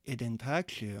much it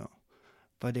impacts you.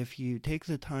 But if you take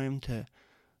the time to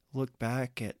look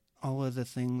back at all of the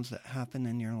things that happen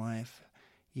in your life,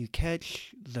 you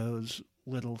catch those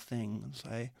little things.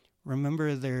 I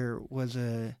remember there was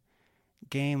a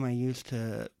game I used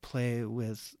to play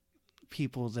with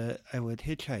people that I would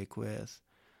hitchhike with,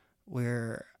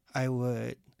 where I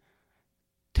would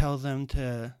tell them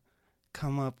to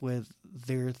come up with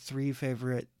their 3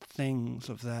 favorite things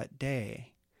of that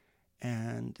day,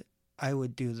 and I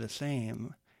would do the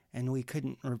same, and we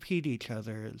couldn't repeat each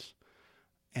other's.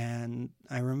 And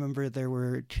I remember there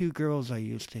were 2 girls I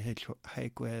used to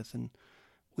hitchhike with, and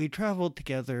we traveled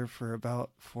together for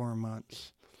about 4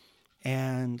 months.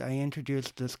 And I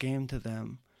introduced this game to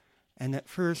them, and at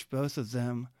first both of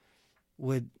them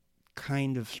would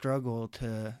kind of struggle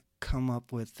to come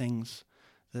up with things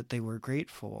that they were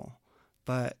grateful.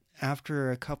 But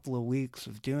after a couple of weeks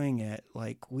of doing it,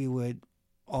 like, we would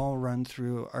all run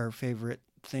through our favorite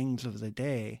things of the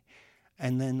day,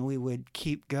 and then we would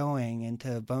keep going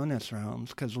into bonus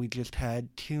rounds because we just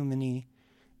had too many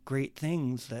great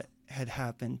things that had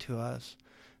happened to us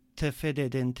to fit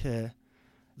it into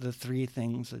the 3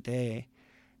 things a day.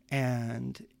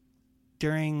 And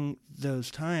during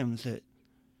those times, it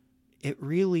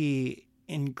really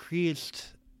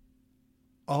increased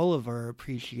all of our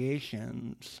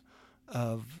appreciations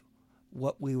of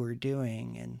what we were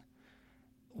doing and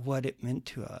what it meant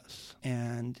to us.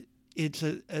 And it's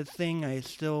a thing I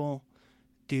still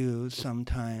do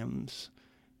sometimes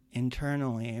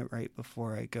internally right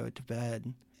before I go to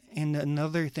bed. And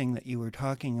another thing that you were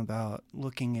talking about,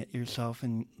 looking at yourself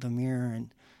in the mirror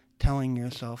and telling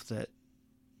yourself that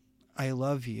I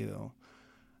love you,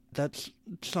 that's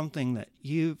something that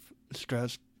you've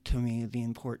stressed to me the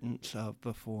importance of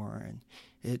before, and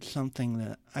it's something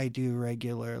that I do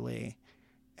regularly.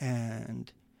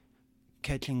 And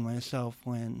catching myself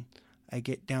when I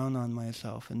get down on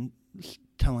myself and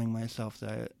telling myself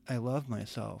that I love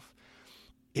myself.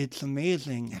 It's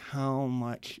amazing how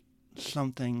much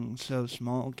something so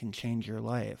small can change your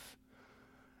life.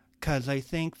 Because I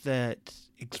think that,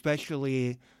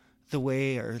 especially the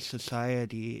way our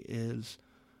society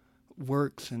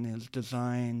works and is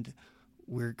designed,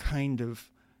 we're kind of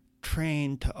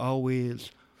trained to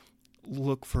always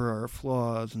look for our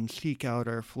flaws and seek out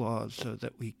our flaws so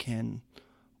that we can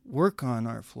work on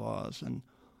our flaws. And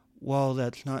while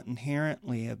that's not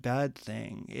inherently a bad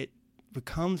thing, it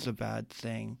becomes a bad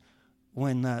thing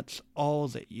when that's all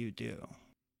that you do.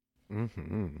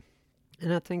 Mm-hmm.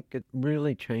 And I think it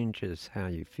really changes how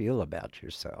you feel about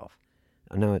yourself.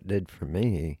 I know it did for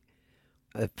me.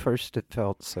 At first it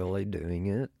felt silly doing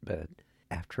it, but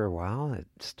after a while it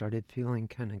started feeling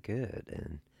kind of good.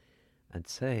 And I'd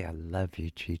say, I love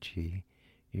you, Chi-Chi.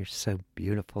 You're so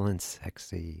beautiful and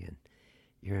sexy, and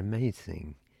you're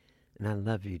amazing. And I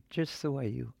love you just the way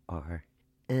you are.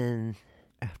 And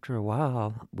after a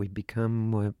while, we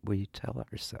become what we tell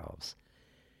ourselves.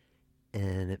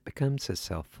 And it becomes a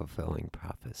self-fulfilling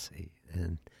prophecy.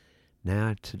 And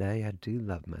now, today, I do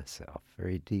love myself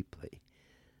very deeply.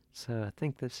 So I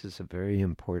think this is a very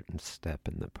important step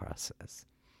in the process.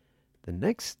 The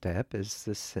next step is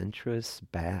the sensuous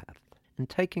bath. And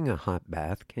taking a hot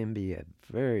bath can be a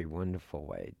very wonderful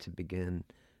way to begin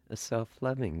a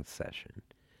self-loving session.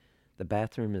 The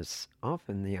bathroom is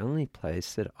often the only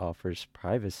place that offers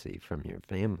privacy from your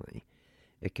family.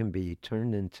 It can be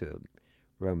turned into a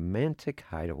romantic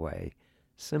hideaway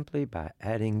simply by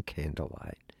adding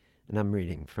candlelight. And I'm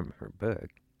reading from her book.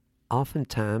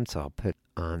 Oftentimes I'll put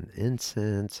on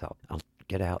incense, I'll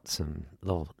get out some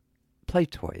little play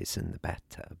toys in the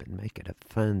bathtub and make it a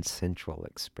fun, sensual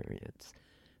experience.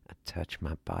 I touch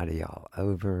my body all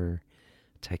over,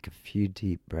 take a few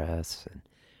deep breaths and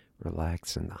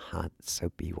relax in the hot,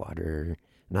 soapy water.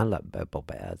 And I love bubble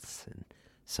baths, and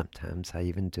sometimes I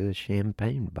even do a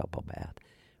champagne bubble bath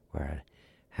where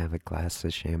I have a glass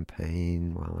of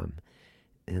champagne while I'm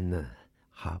in the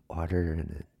hot water,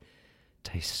 and it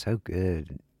tastes so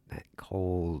good. That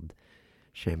cold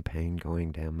champagne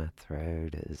going down my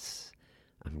throat as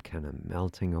I'm kind of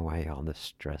melting away all the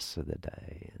stress of the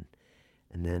day.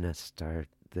 And then I start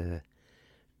the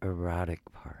erotic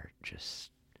part,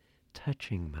 just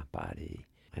touching my body.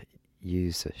 I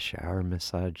use a shower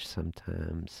massage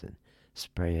sometimes and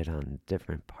spray it on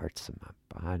different parts of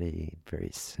my body very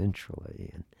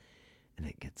sensually, and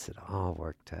it gets it all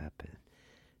worked up, and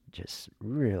just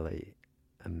really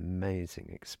amazing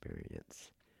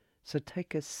experience. So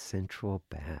take a sensual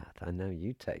bath. I know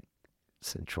you take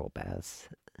sensual baths.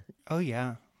 Oh,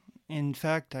 yeah. In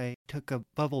fact, I took a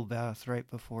bubble bath right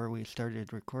before we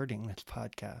started recording this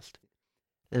podcast.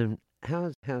 And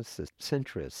how's the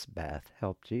sensuous bath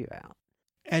helped you out?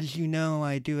 As you know,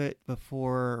 I do it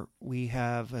before we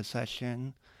have a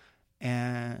session,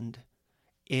 and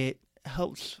it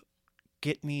helps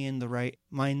get me in the right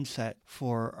mindset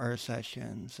for our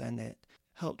sessions, and it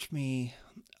helps me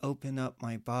open up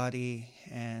my body,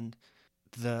 and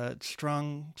the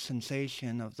strong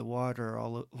sensation of the water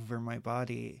all over my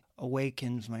body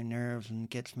awakens my nerves and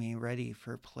gets me ready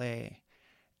for play.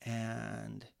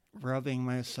 And rubbing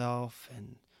myself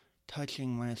and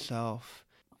touching myself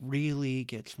really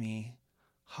gets me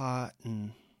hot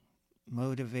and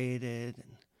motivated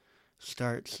and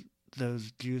starts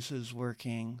those juices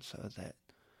working so that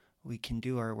we can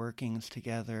do our workings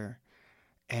together.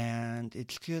 And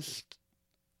it's just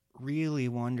really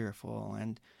wonderful.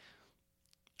 And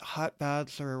hot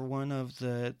baths are one of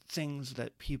the things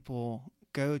that people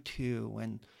go to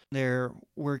when they're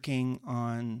working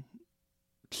on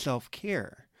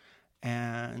self-care.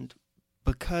 And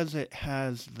because it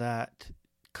has that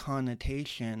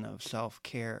connotation of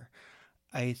self-care,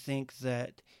 I think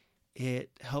that it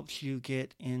helps you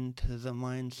get into the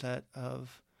mindset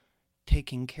of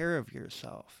taking care of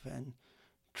yourself and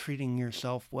treating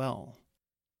yourself well.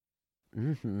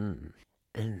 Mm-hmm.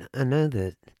 And I know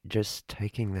that just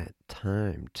taking that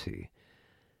time to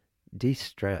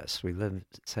de-stress, we live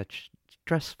such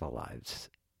stressful lives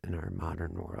in our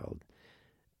modern world,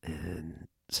 and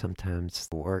sometimes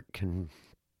work can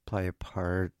play a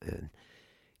part, and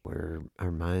where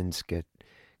our minds get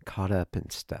caught up in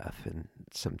stuff, and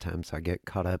sometimes I get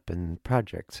caught up in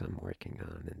projects I'm working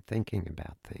on and thinking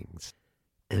about things.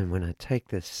 And when I take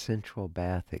this sensual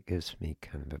bath, it gives me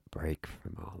kind of a break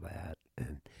from all that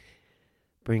and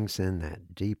brings in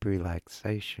that deep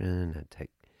relaxation. I take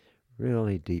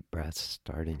really deep breaths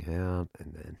starting out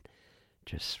and then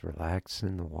just relax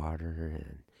in the water,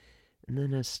 and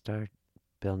then I start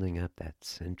building up that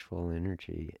sensual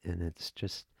energy, and it's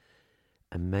just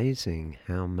amazing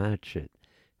how much it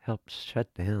helps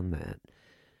shut down that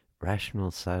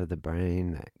rational side of the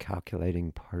brain, that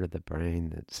calculating part of the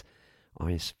brain that's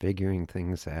always figuring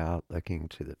things out, looking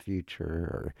to the future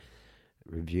or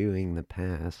reviewing the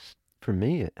past. For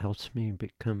me, it helps me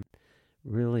become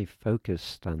really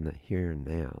focused on the here and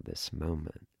now, this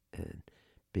moment, and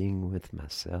being with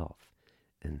myself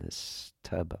in this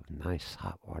tub of nice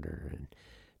hot water and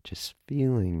just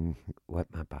feeling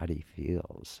what my body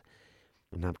feels.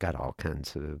 And I've got all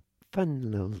kinds of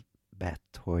fun little bath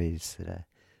toys that I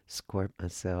squirt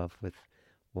myself with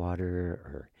water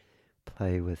or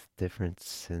play with different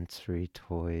sensory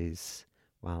toys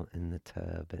while in the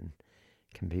tub, and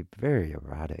can be very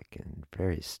erotic and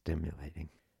very stimulating.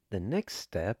 The next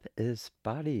step is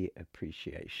body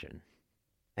appreciation.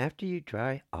 After you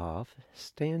dry off,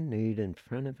 stand nude in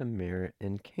front of a mirror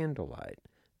in candlelight,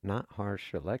 not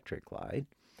harsh electric light.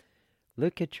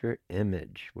 Look at your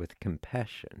image with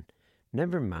compassion.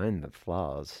 Never mind the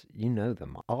flaws, you know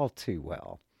them all too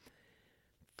well.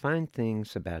 Find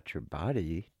things about your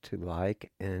body to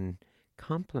like and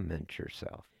compliment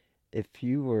yourself. If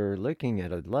you were looking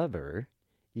at a lover,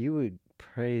 you would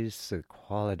praise the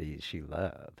qualities you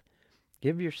love.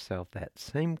 Give yourself that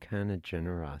same kind of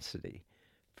generosity.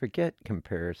 Forget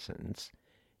comparisons.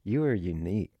 You are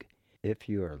unique. If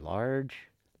you are large,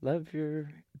 love your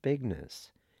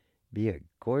bigness. Be a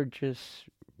gorgeous,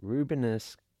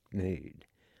 Rubenesque nude.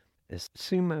 A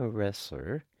sumo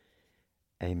wrestler,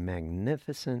 a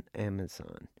magnificent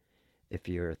Amazon. If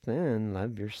you're thin,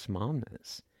 love your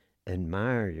smallness.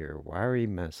 Admire your wiry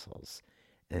muscles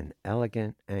and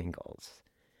elegant angles.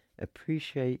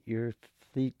 Appreciate your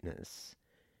fleetness.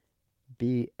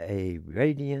 Be a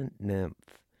radiant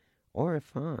nymph or a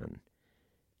faun.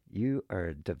 You are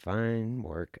a divine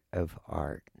work of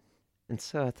art. And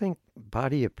so I think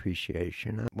body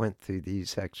appreciation, I went through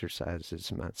these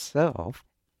exercises myself,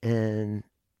 and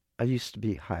I used to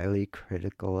be highly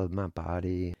critical of my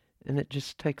body, and it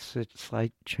just takes a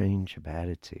slight change of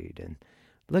attitude and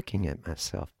looking at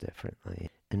myself differently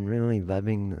and really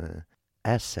loving the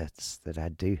assets that I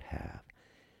do have.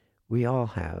 We all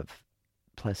have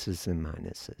pluses and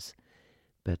minuses,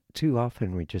 but too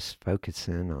often we just focus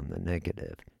in on the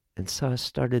negative. And so I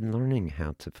started learning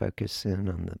how to focus in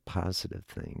on the positive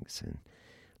things and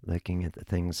looking at the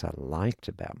things I liked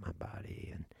about my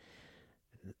body and,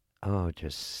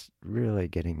 just really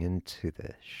getting into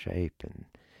the shape and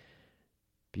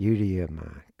beauty of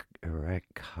my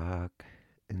erect cock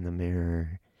in the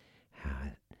mirror, how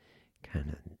it kind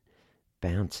of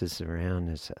bounces around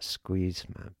as I squeeze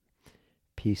my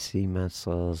PC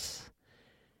muscles.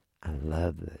 I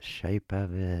love the shape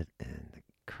of it and the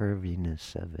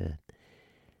curviness of it.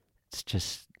 It's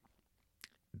just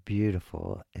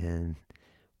beautiful. And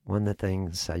one of the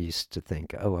things I used to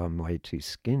think, I'm way too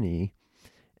skinny,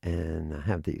 and I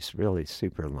have these really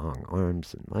super long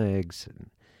arms and legs, and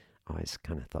I always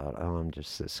kind of thought, I'm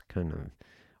just this kind of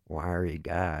wiry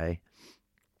guy.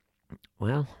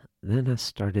 Well, then I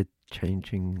started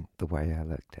changing the way I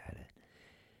looked at it.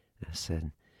 I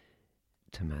said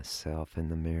to myself in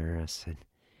the mirror, I said,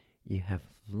 you have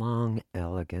long,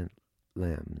 elegant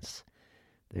limbs.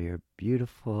 They are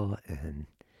beautiful and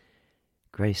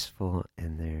graceful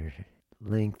in their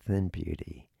length and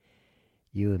beauty.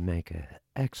 You would make an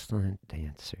excellent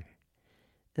dancer.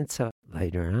 And so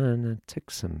later on, I took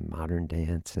some modern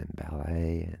dance and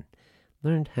ballet and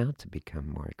learned how to become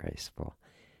more graceful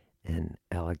and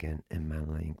elegant in my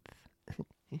length.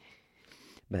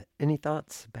 But any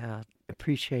thoughts about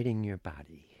appreciating your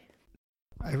body?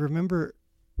 I remember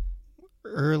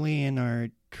early in our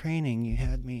training, you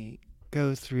had me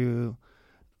go through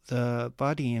the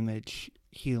body image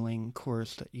healing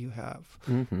course that you have,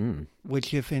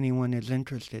 which if anyone is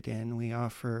interested in, we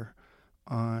offer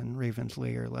on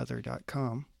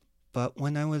ravenslayerleather.com. But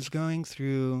when I was going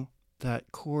through that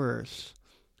course,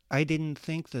 I didn't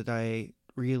think that I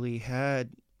really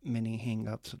had many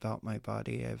hang-ups about my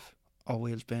body. I've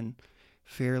always been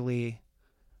fairly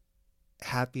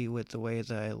happy with the way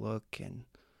that I look and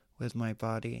with my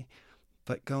body.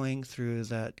 But going through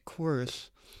that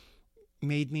course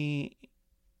made me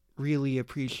really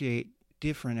appreciate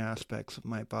different aspects of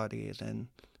my body than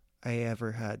I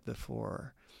ever had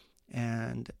before.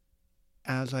 And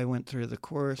as I went through the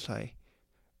course, I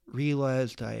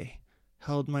realized I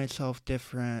held myself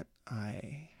different.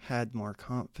 I had more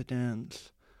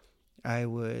confidence. I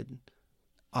would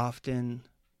often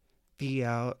be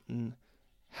out and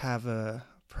have a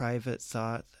private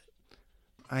thought.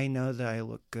 I know that I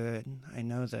look good. I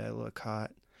know that I look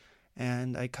hot.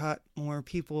 And I caught more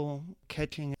people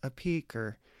catching a peek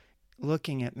or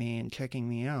looking at me and checking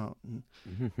me out. And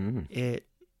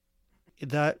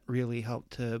that really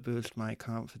helped to boost my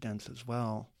confidence as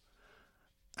well.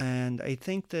 And I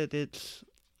think that it's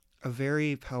a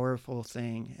very powerful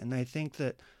thing. And I think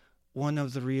that one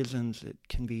of the reasons it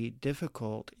can be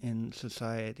difficult in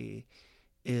society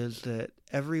is that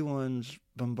everyone's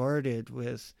bombarded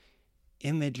with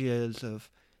images of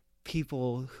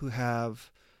people who have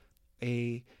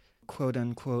a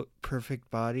quote-unquote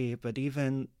perfect body, but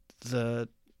even the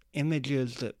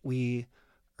images that we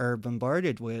are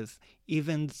bombarded with,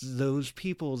 even those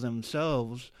people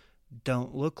themselves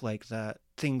don't look like that.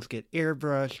 Things get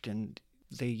airbrushed and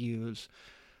they use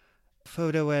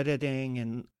photo editing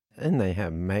and they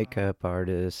have makeup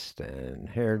artists and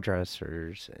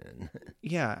hairdressers and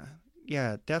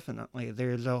yeah, definitely.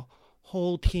 There's a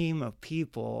whole team of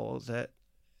people that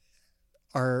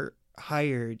are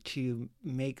hired to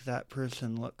make that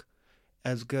person look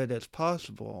as good as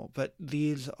possible. But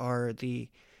these are the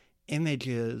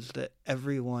images that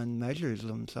everyone measures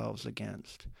themselves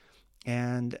against.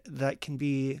 And that can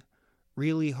be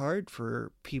really hard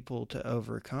for people to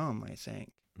overcome, I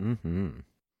think.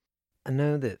 I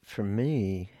know that for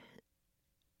me,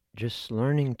 just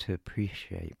learning to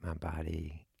appreciate my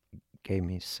body gave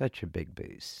me such a big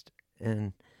boost.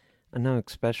 And I know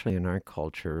especially in our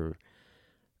culture,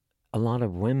 a lot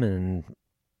of women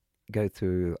go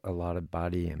through a lot of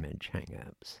body image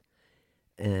hang-ups.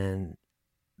 And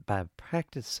by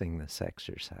practicing this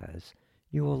exercise,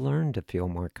 you will learn to feel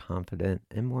more confident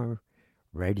and more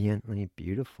radiantly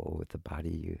beautiful with the body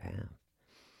you have.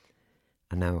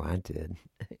 I know I did.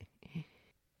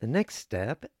 The next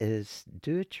step is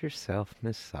do-it-yourself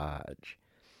massage.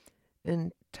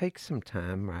 And take some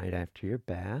time right after your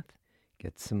bath.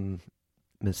 Get some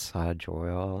massage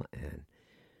oil and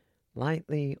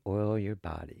lightly oil your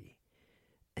body.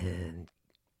 And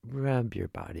rub your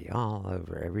body all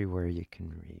over, everywhere you can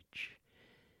reach.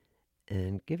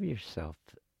 And give yourself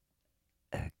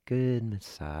a good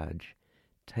massage.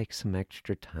 Take some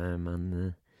extra time on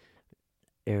the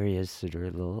areas that are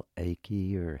a little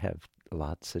achy or have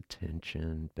lots of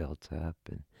tension built up,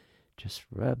 and just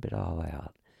rub it all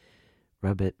out.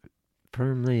 Rub it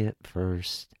firmly at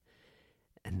first,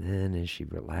 and then as you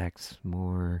relax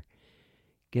more,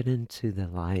 get into the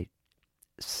light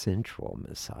sensual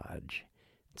massage.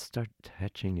 Start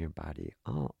touching your body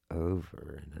all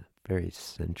over in a very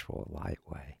sensual, light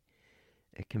way.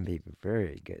 It can be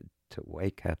very good to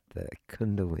wake up the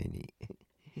kundalini.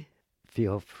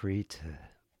 Feel free to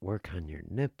work on your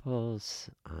nipples,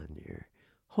 on your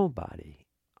whole body,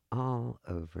 all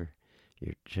over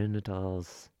your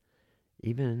genitals,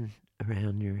 even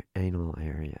around your anal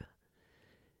area.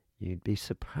 You'd be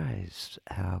surprised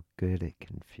how good it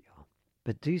can feel.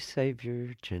 But do save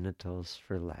your genitals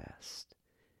for last,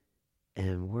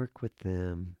 and work with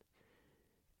them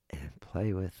and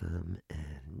play with them and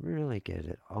really get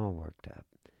it all worked up.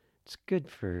 It's good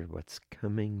for what's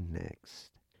coming next.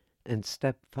 And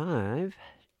step 5,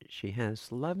 she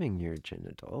has loving your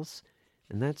genitals,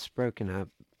 and that's broken up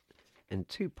in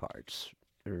 2 parts.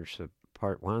 There's a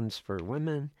part 1's for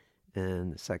women,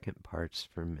 and the second part's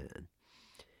for men.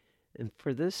 And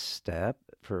for this step,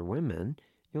 for women,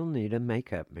 you'll need a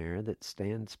makeup mirror that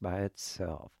stands by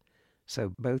itself,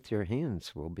 so both your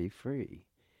hands will be free.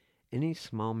 Any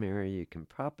small mirror you can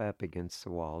prop up against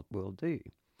the wall will do.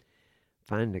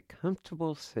 Find a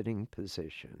comfortable sitting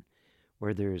position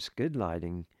where there is good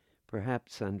lighting,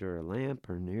 perhaps under a lamp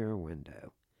or near a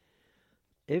window.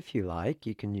 If you like,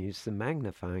 you can use the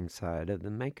magnifying side of the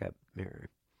makeup mirror.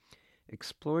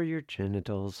 Explore your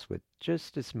genitals with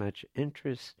just as much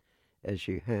interest as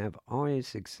you have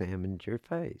always examined your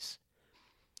face.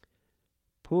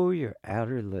 Pull your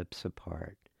outer lips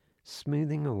apart,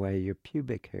 smoothing away your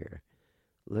pubic hair.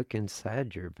 Look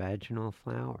inside your vaginal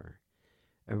flower.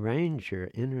 Arrange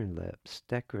your inner lips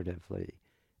decoratively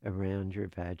around your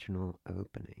vaginal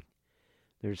opening.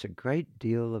 There's a great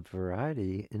deal of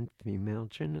variety in female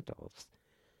genitals,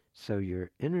 so your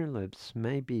inner lips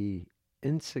may be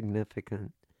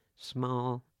insignificant,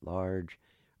 small, large,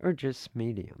 or just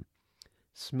medium,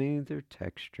 smooth or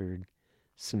textured,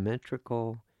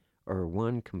 symmetrical, or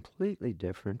one completely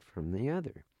different from the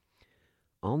other.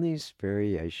 All these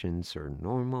variations are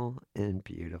normal and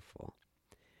beautiful.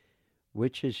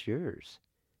 Which is yours?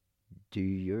 Do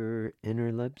your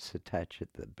inner lips attach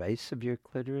at the base of your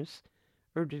clitoris,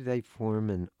 or do they form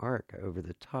an arc over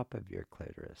the top of your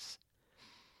clitoris?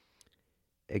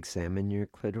 Examine your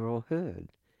clitoral hood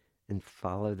and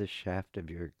follow the shaft of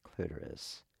your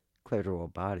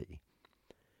clitoral body.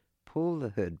 Pull the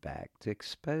hood back to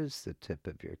expose the tip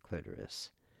of your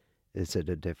clitoris. Is it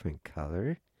a different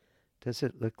color? Does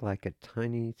it look like a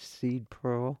tiny seed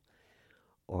pearl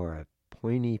or a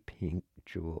pointy pink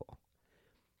jewel?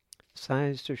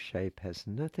 Size or shape has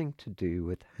nothing to do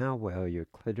with how well your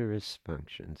clitoris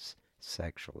functions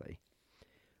sexually.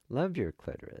 Love your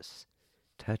clitoris.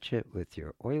 Touch it with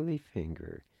your oily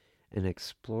finger and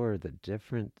explore the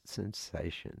different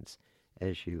sensations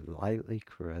as you lightly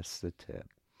caress the tip.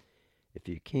 If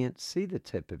you can't see the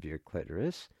tip of your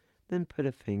clitoris, then put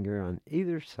a finger on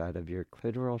either side of your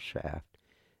clitoral shaft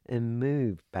and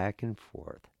move back and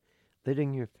forth,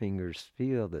 letting your fingers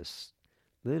feel this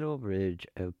little ridge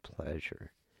of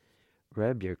pleasure.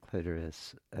 Rub your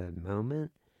clitoris a moment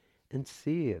and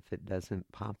see if it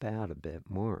doesn't pop out a bit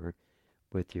more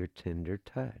with your tender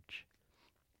touch.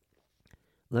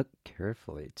 Look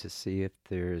carefully to see if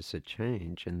there is a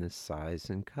change in the size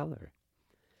and color.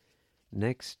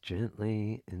 Next,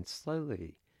 gently and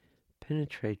slowly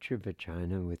penetrate your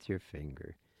vagina with your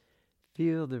finger.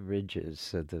 Feel the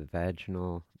ridges of the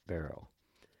vaginal barrel.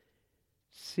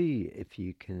 See if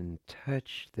you can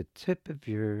touch the tip of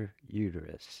your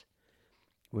uterus.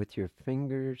 With your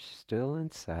fingers still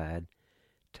inside,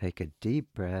 take a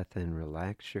deep breath and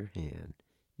relax your hand,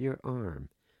 your arm,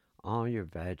 all your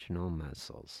vaginal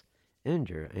muscles, and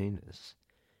your anus.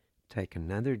 Take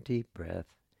another deep breath,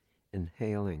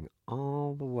 inhaling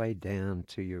all the way down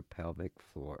to your pelvic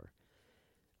floor,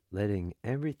 letting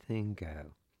everything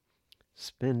go.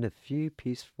 Spend a few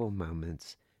peaceful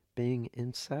moments being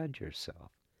inside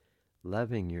yourself,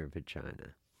 loving your vagina.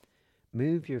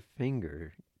 Move your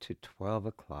finger to 12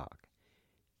 o'clock.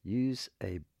 Use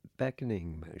a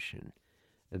beckoning motion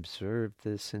Observe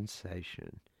the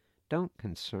sensation. Don't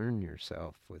concern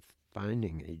yourself with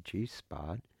finding a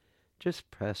G-spot.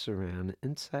 Just press around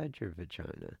inside your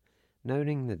vagina,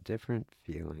 noting the different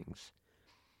feelings.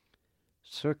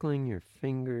 Circling your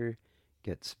finger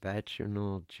gets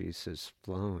vaginal juices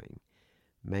flowing,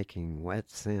 making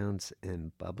wet sounds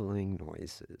and bubbling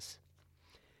noises.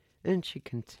 And she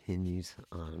continues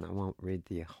on. I won't read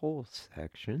the whole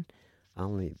section.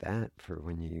 I'll leave that for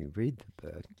when you read the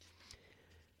book.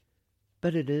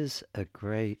 But it is a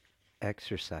great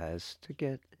exercise to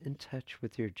get in touch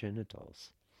with your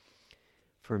genitals.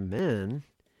 For men,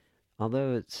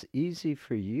 although it's easy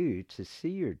for you to see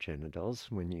your genitals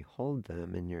when you hold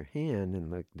them in your hand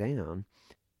and look down,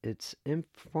 it's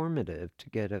informative to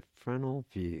get a frontal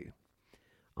view.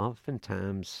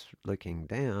 Oftentimes, looking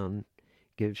down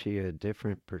gives you a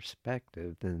different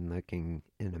perspective than looking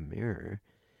in a mirror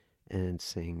and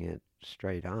seeing it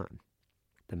straight on.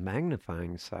 The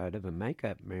magnifying side of a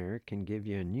makeup mirror can give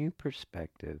you a new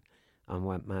perspective on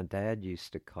what my dad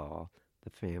used to call the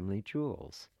family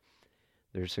jewels.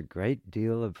 There's a great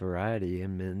deal of variety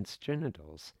in men's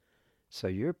genitals, so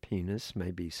your penis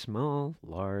may be small,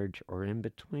 large, or in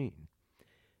between.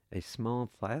 A small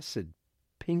flaccid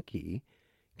pinky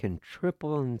can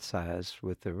triple in size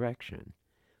with erection,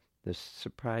 the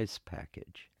surprise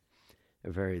package.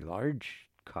 A very large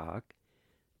cock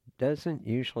doesn't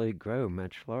usually grow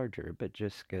much larger, but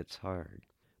just gets hard.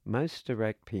 Most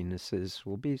erect penises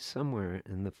will be somewhere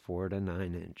in the 4 to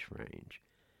 9 inch range,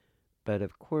 but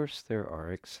of course there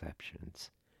are exceptions.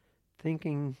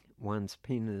 Thinking one's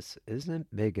penis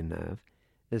isn't big enough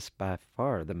is by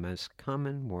far the most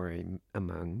common worry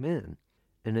among men,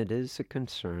 and it is a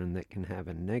concern that can have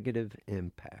a negative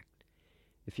impact.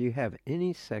 If you have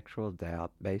any sexual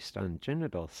doubt based on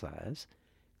genital size,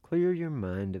 clear your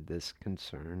mind of this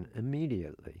concern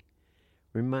immediately.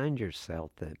 Remind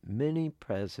yourself that many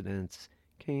presidents,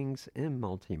 kings, and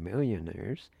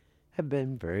multimillionaires have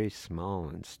been very small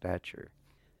in stature.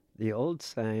 The old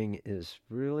saying is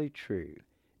really true.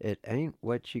 It ain't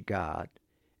what you got,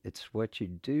 it's what you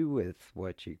do with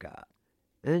what you got.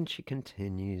 And she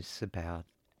continues about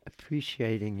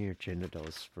appreciating your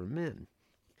genitals for men.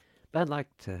 But I'd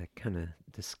like to kind of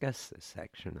discuss this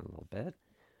section a little bit.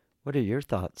 What are your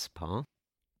thoughts, Paul?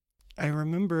 I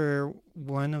remember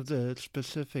one of the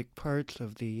specific parts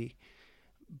of the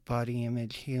body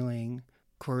image healing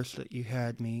course that you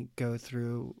had me go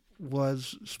through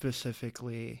was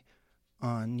specifically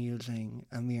on using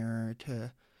a mirror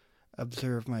to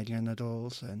observe my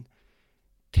genitals and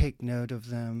take note of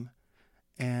them.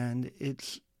 And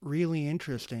it's really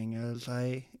interesting as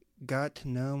I got to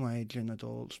know my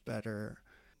genitals better.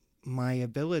 My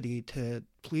ability to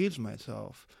please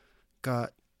myself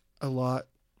got a lot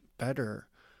better,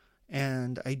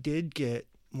 and I did get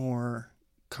more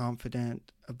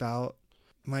confident about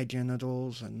my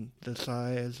genitals and the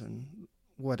size and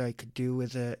what I could do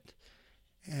with it.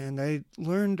 And I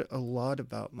learned a lot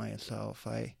about myself.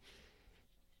 I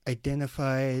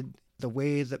identified the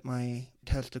way that my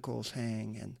testicles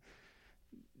hang and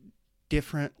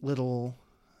different little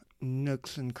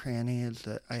nooks and crannies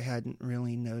that I hadn't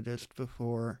really noticed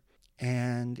before.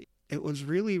 And it was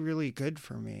really, really good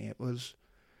for me. It was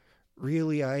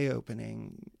really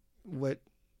eye-opening what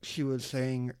she was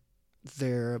saying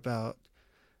there about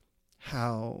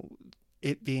how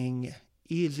it being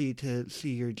easy to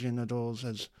see your genitals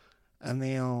as a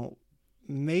male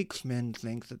makes men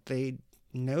think that they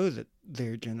know that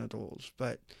they're genitals,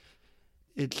 but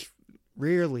it's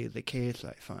rarely the case,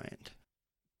 I find.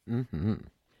 Mm-hmm.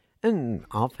 And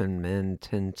often men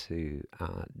tend to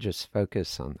just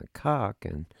focus on the cock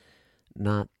and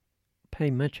not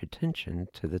pay much attention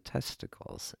to the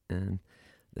testicles. And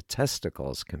the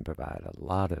testicles can provide a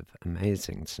lot of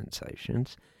amazing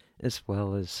sensations, as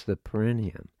well as the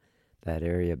perineum, that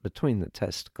area between the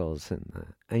testicles and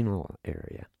the anal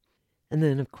area. And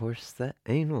then, of course, the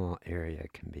anal area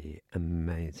can be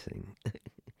amazing.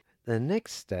 The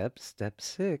next step, step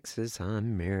 6, is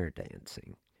on mirror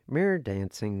dancing. Mirror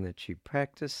dancing lets you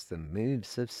practice the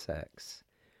moves of sex.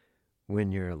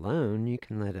 When you're alone, you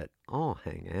can let it all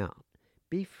hang out.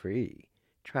 Be free.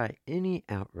 Try any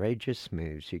outrageous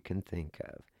moves you can think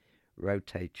of.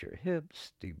 Rotate your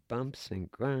hips, do bumps and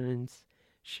grinds,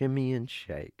 shimmy and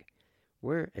shake.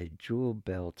 Wear a jewel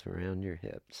belt around your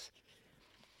hips.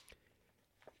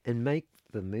 And make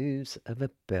the moves of a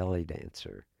belly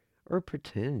dancer, or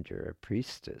pretend you're a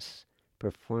priestess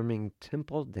performing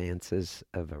temple dances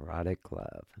of erotic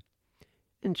love.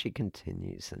 And she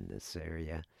continues in this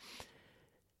area.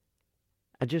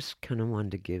 I just kind of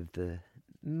wanted to give the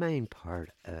main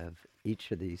part of each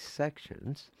of these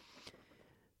sections.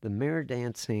 The mirror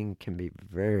dancing can be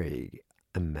very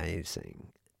amazing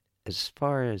as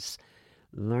far as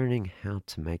learning how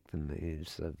to make the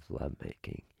moves of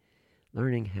lovemaking,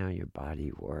 learning how your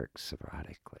body works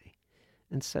erotically.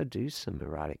 And so do some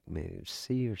erotic moves.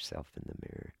 See yourself in the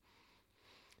mirror.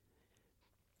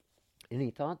 Any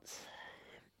thoughts?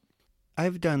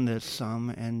 I've done this some,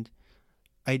 and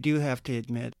I do have to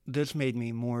admit, this made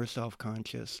me more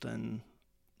self-conscious than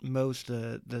most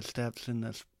of the steps in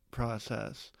this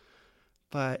process.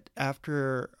 But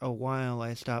after a while,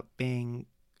 I stopped being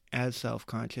as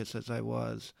self-conscious as I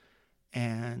was,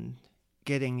 and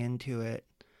getting into it,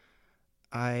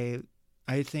 I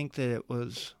think that it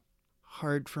was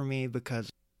hard for me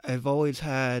because I've always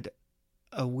had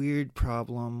a weird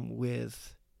problem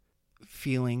with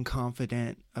feeling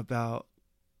confident about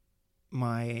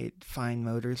my fine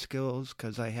motor skills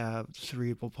because I have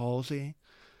cerebral palsy.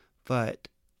 But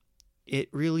it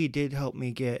really did help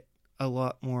me get a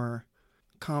lot more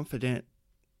confident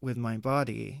with my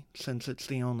body, since it's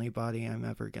the only body I'm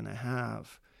ever going to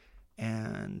have,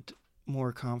 and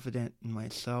more confident in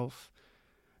myself.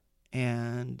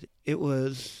 And it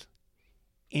was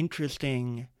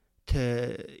interesting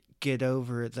to get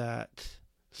over that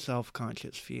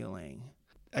self-conscious feeling.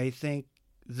 I think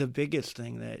the biggest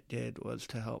thing that it did was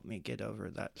to help me get over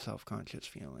that self-conscious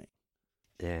feeling.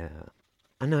 Yeah.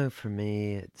 I know for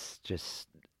me, it's just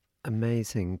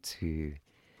amazing to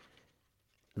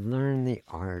learn the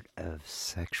art of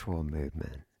sexual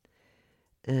movement.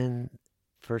 And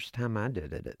first time I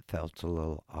did it, it felt a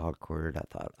little awkward. I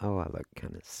thought, oh, I look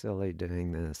kind of silly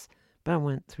doing this. But I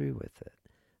went through with it.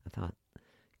 I thought,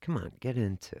 come on, get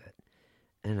into it.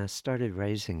 And I started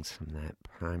raising some of that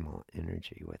primal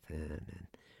energy within and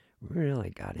really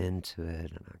got into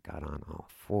it. And I got on all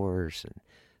fours and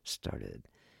started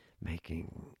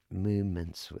making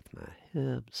movements with my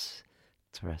hips,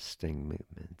 thrusting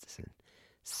movements, and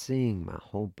seeing my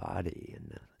whole body in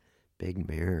the big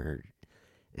mirror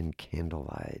in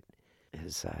candlelight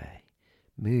as I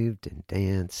moved and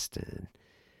danced and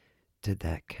did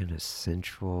that kind of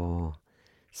sensual,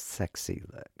 sexy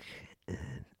look.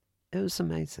 And it was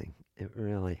amazing. It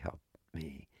really helped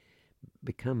me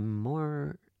become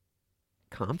more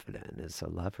confident as a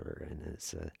lover and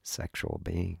as a sexual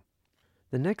being.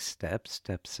 The next step,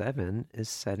 step 7, is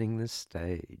setting the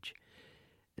stage.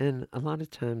 And a lot of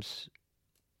times,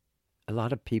 a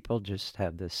lot of people just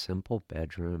have this simple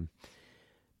bedroom,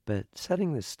 but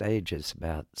setting the stage is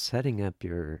about setting up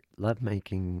your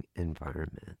lovemaking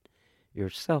environment, your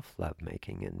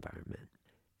self-lovemaking environment.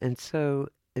 And so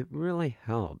it really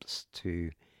helps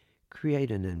to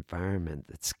create an environment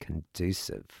that's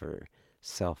conducive for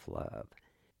self-love.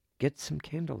 Get some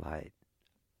candlelight.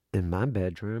 In my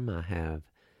bedroom, I have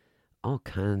all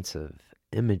kinds of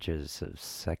images of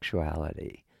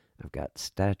sexuality. I've got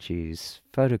statues,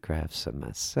 photographs of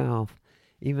myself,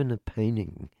 even a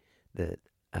painting that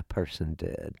a person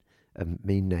did of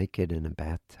me naked in a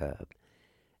bathtub.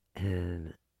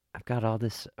 And I've got all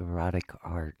this erotic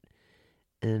art,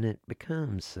 and it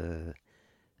becomes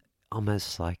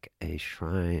almost like a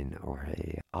shrine or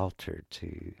a altar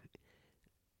to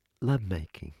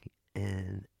lovemaking.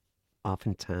 And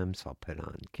oftentimes I'll put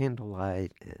on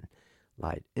candlelight and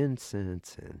light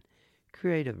incense and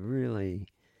create a really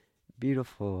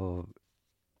beautiful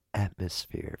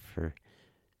atmosphere for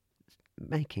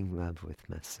making love with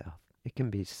myself. It can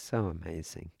be so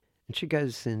amazing. And she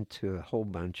goes into a whole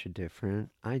bunch of different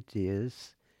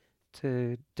ideas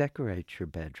to decorate your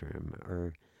bedroom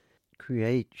or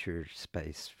create your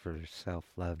space for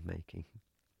self-love making.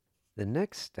 The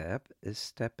next step is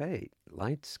step 8,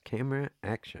 lights, camera,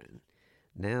 action.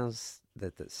 Now's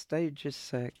that the stage is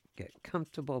set, get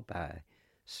comfortable by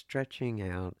stretching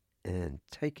out and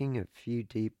taking a few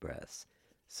deep breaths.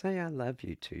 Say I love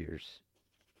you to yours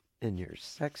in your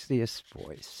sexiest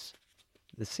voice.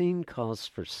 The scene calls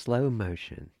for slow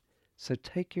motion, so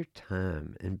take your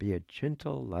time and be a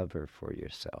gentle lover for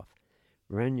yourself.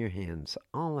 Run your hands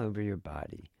all over your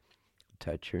body.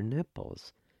 Touch your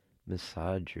nipples.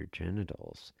 Massage your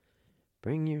genitals.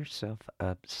 Bring yourself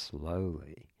up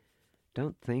slowly.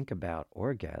 Don't think about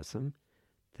orgasm.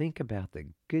 Think about the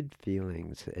good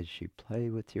feelings as you play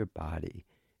with your body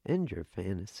and your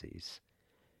fantasies.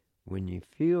 When you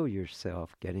feel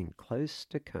yourself getting close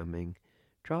to coming,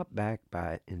 drop back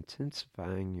by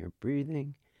intensifying your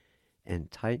breathing and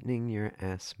tightening your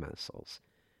ass muscles.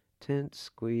 Tense,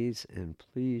 squeeze, and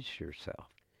please yourself.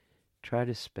 Try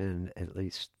to spend at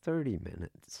least 30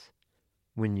 minutes.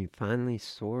 When you finally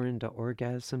soar into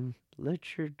orgasm,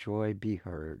 let your joy be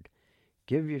heard.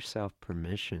 Give yourself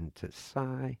permission to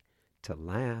sigh, to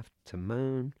laugh, to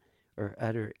moan, or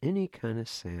utter any kind of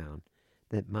sound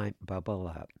that might bubble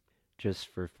up. Just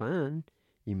for fun,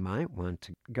 you might want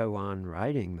to go on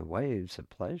riding the waves of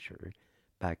pleasure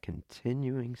by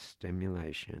continuing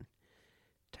stimulation.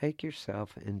 Take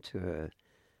yourself into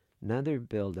another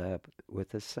build-up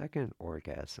with a second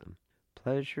orgasm.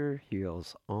 Pleasure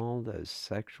heals all those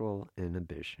sexual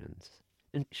inhibitions.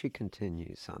 And she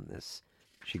continues on this.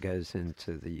 She goes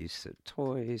into the use of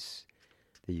toys,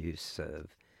 the use of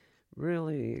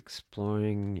really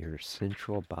exploring your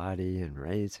sensual body and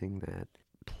raising that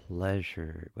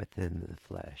pleasure within the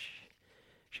flesh.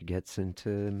 She gets into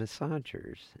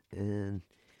massagers and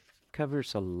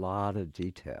covers a lot of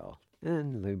detail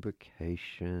and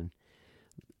lubrication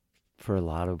for a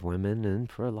lot of women and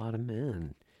for a lot of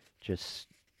men. Just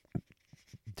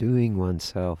doing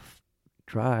oneself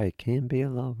dry can be a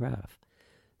little rough,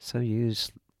 so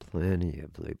use plenty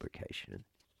of lubrication.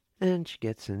 And she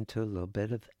gets into a little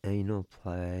bit of anal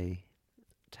play.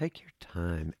 Take your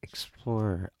time,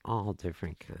 explore all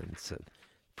different kinds of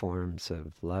forms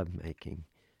of lovemaking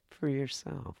for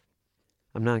yourself.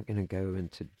 I'm not going to go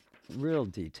into real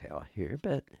detail here,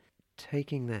 but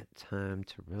taking that time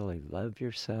to really love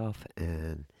yourself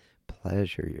and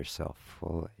pleasure yourself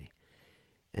fully.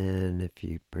 And if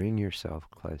you bring yourself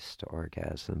close to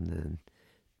orgasm, then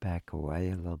back away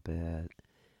a little bit,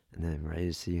 and then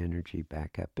raise the energy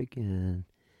back up again.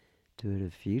 Do it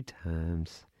a few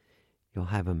times. You'll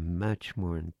have a much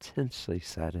more intensely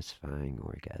satisfying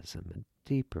orgasm, a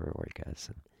deeper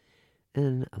orgasm,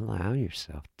 and allow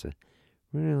yourself to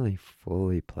really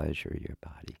fully pleasure your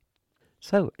body.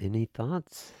 So, any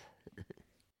thoughts?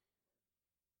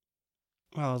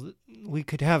 Well, we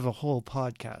could have a whole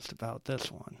podcast about this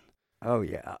one. Oh,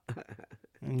 yeah.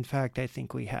 In fact, I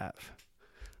think we have.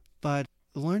 But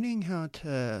learning how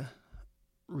to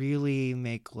really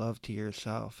make love to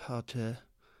yourself, how to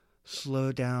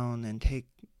slow down and take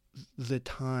the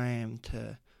time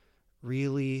to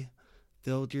really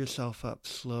build yourself up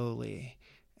slowly,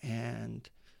 and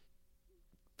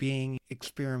being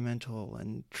experimental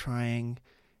and trying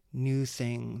new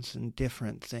things and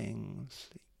different things.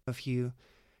 If you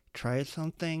try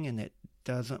something and it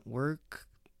doesn't work,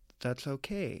 that's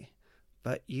okay.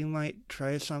 But you might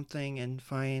try something and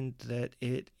find that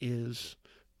it is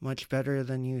much better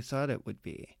than you thought it would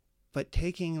be. But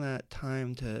taking that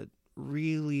time to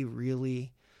really,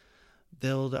 really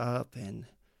build up and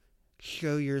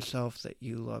show yourself that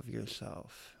you love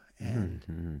yourself.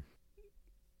 And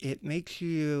it makes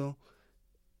you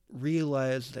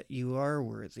realize that you are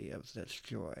worthy of this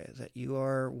joy, that you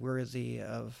are worthy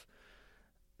of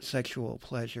sexual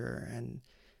pleasure, and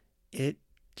it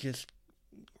just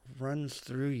runs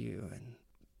through you and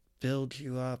builds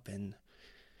you up, and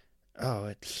oh,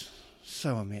 it's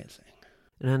so amazing.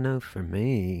 And I know for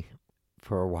me,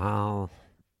 for a while,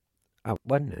 I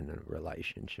wasn't in a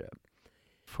relationship.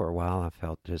 For a while, I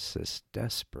felt just this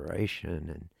desperation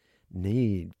and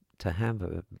need to have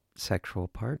a sexual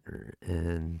partner.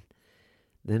 And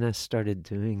then I started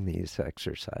doing these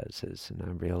exercises, and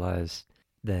I realized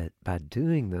that by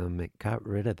doing them, it got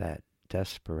rid of that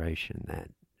desperation,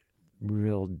 that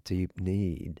real deep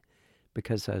need,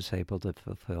 because I was able to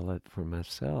fulfill it for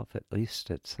myself, at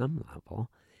least at some level,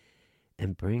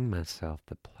 and bring myself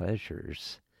the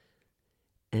pleasures.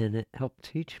 And it helped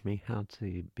teach me how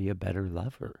to be a better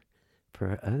lover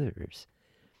for others.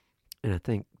 And I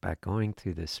think by going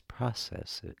through this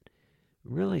process, it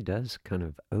really does kind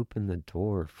of open the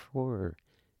door for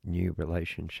new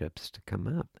relationships to come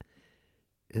up.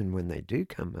 And when they do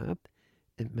come up,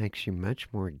 it makes you much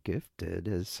more gifted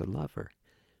as a lover,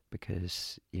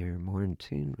 because you're more in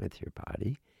tune with your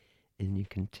body, and you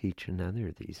can teach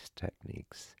another these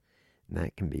techniques. And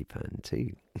that can be fun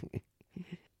too.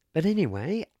 But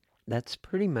anyway, that's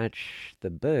pretty much the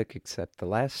book, except the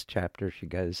last chapter she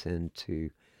goes into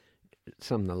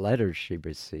some of the letters she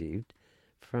received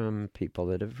from people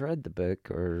that have read the book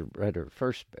or read her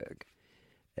first book,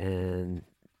 and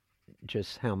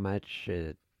just how much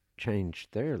it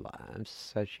changed their lives.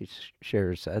 So she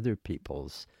shares other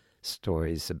people's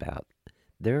stories about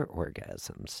their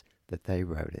orgasms that they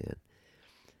wrote in.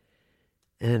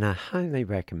 And I highly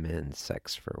recommend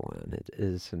Sex for One. It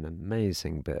is an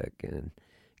amazing book, and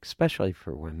especially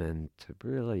for women to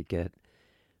really get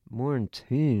more in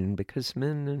tune, because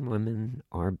men and women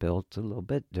are built a little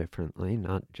bit differently,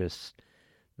 not just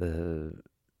the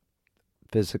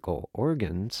physical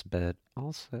organs, but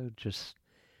also just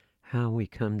how we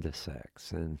come to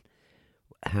sex and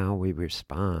how we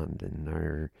respond in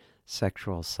our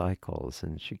sexual cycles.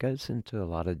 And she goes into a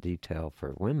lot of detail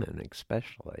for women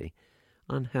especially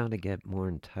on how to get more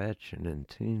in touch and in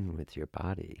tune with your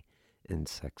body in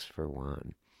Sex for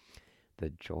One. The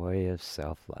joy of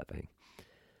self-loving.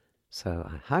 So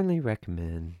I highly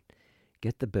recommend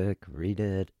get the book, read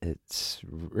it. It's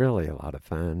really a lot of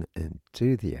fun, and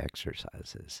do the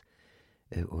exercises.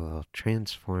 It will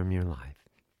transform your life.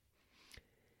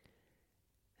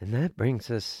 And that brings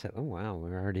us, oh wow,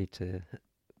 we're already to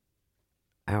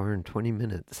hour and 20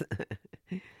 minutes.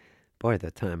 Boy,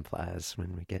 the time flies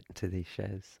when we get into these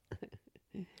shows.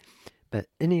 But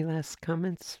any last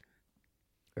comments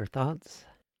or thoughts?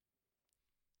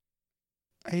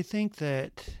 I think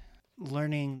that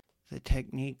learning the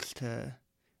techniques to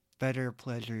better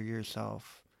pleasure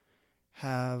yourself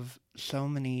have so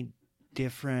many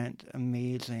different,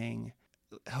 amazing,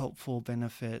 helpful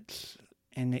benefits,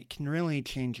 and it can really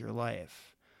change your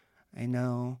life. I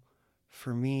know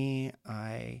for me,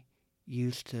 I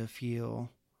used to feel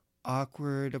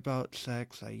awkward about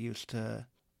sex. I used to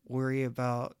worry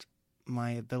about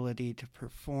my ability to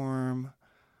perform.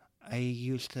 I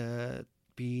used to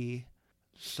be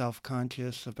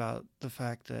self-conscious about the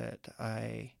fact that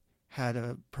I had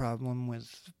a problem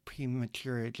with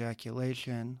premature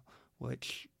ejaculation,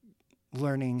 which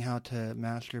learning how to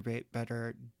masturbate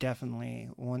better definitely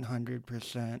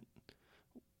 100%,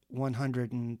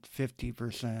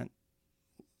 150%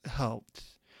 helped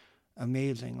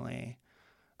amazingly.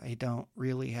 I don't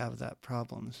really have that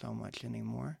problem so much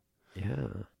anymore. Yeah.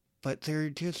 But there are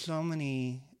just so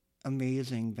many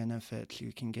amazing benefits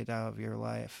you can get out of your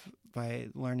life by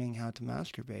learning how to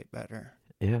masturbate better.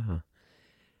 Yeah.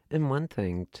 And one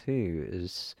thing, too,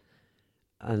 is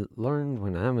I learned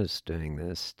when I was doing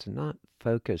this to not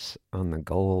focus on the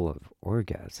goal of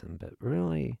orgasm, but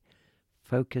really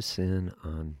focus in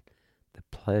on the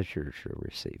pleasures you're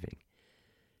receiving.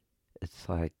 It's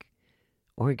like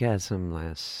orgasm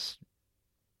lasts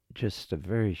just a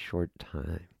very short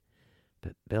time,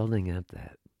 but building up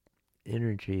that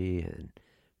energy and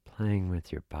playing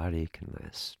with your body can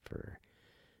last for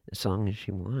as long as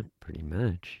you want, pretty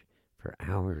much, for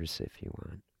hours if you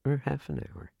want, or half an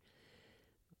hour,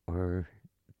 or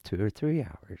 2 or 3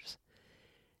 hours.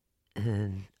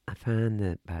 And I find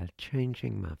that by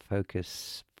changing my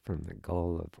focus from the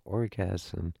goal of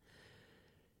orgasm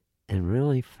and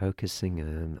really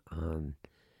focusing on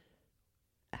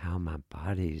how my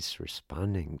body's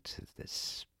responding to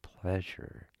this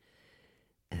pleasure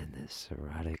and this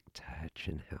erotic touch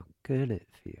and how good it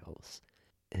feels,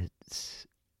 it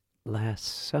lasts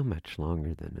so much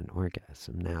longer than an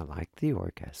orgasm. Now, like the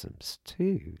orgasms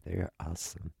too, they're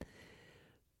awesome.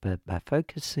 But by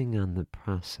focusing on the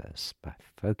process, by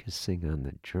focusing on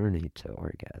the journey to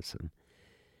orgasm,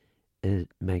 it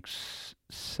makes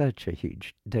such a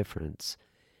huge difference.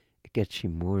 It gets you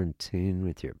more in tune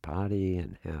with your body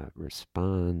and how it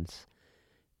responds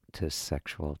to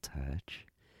sexual touch.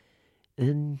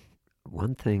 And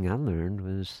one thing I learned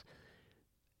was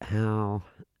how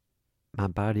my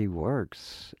body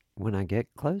works when I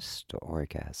get close to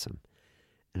orgasm.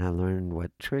 And I learned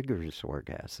what triggers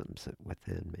orgasms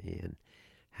within me and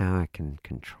how I can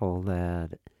control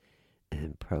that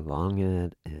and prolong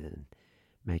it and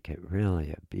make it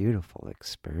really a beautiful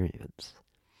experience.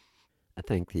 I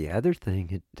think the other thing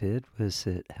it did was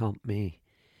it helped me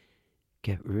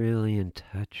get really in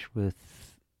touch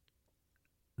with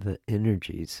the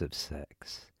energies of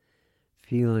sex,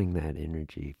 feeling that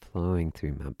energy flowing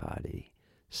through my body,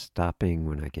 stopping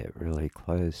when I get really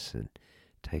close and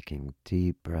taking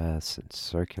deep breaths and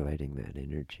circulating that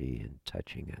energy and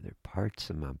touching other parts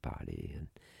of my body and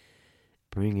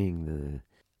bringing the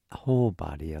whole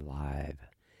body alive.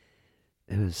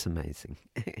 It was amazing.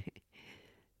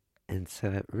 And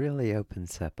so it really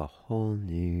opens up a whole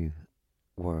new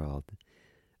world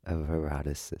of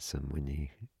eroticism when you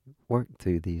work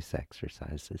through these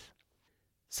exercises.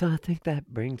 So I think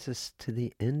that brings us to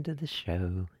the end of the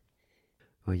show.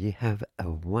 Well, you have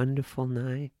a wonderful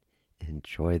night.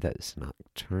 Enjoy those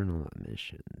nocturnal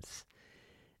emissions.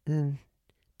 And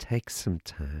take some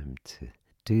time to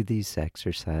do these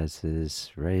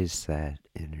exercises, raise that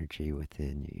energy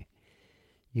within you.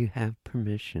 You have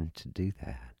permission to do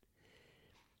that.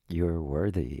 You're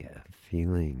worthy of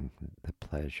feeling the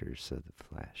pleasures of the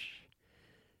flesh.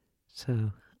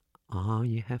 So all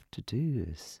you have to do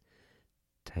is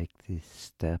take these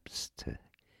steps to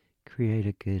create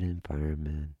a good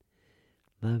environment,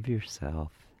 love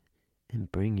yourself,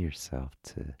 and bring yourself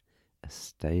to a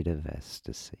state of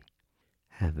ecstasy.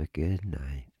 Have a good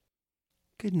night.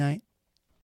 Good night.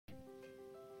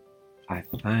 I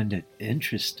find it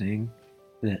interesting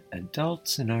that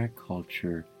adults in our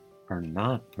culture are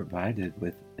not provided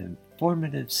with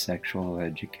informative sexual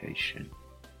education.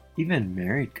 Even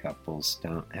married couples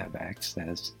don't have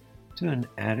access to an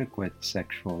adequate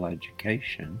sexual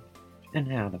education and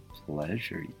how to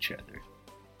pleasure each other.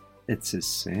 It's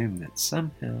assumed that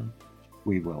somehow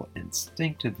we will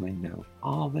instinctively know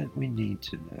all that we need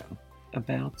to know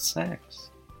about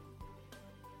sex.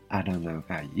 I don't know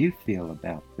how you feel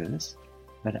about this,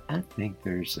 but I think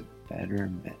there's a better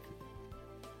method.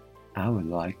 I would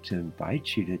like to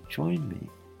invite you to join me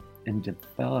in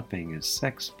developing a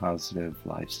sex-positive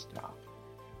lifestyle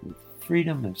with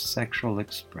freedom of sexual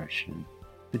expression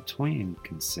between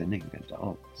consenting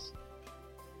adults.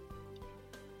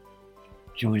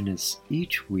 Join us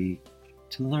each week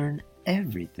to learn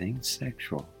everything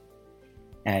sexual.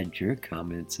 Add your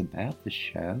comments about the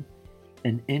show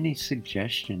and any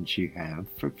suggestions you have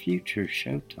for future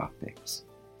show topics.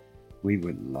 We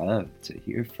would love to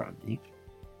hear from you.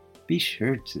 Be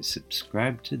sure to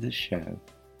subscribe to the show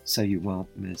so you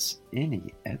won't miss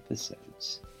any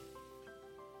episodes.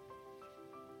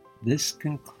 This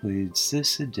concludes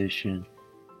this edition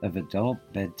of Adult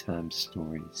Bedtime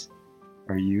Stories.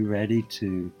 Are you ready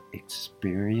to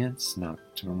experience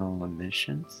nocturnal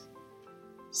emissions?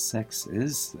 Sex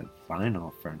is the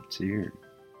final frontier,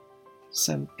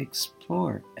 so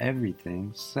explore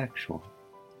everything sexual.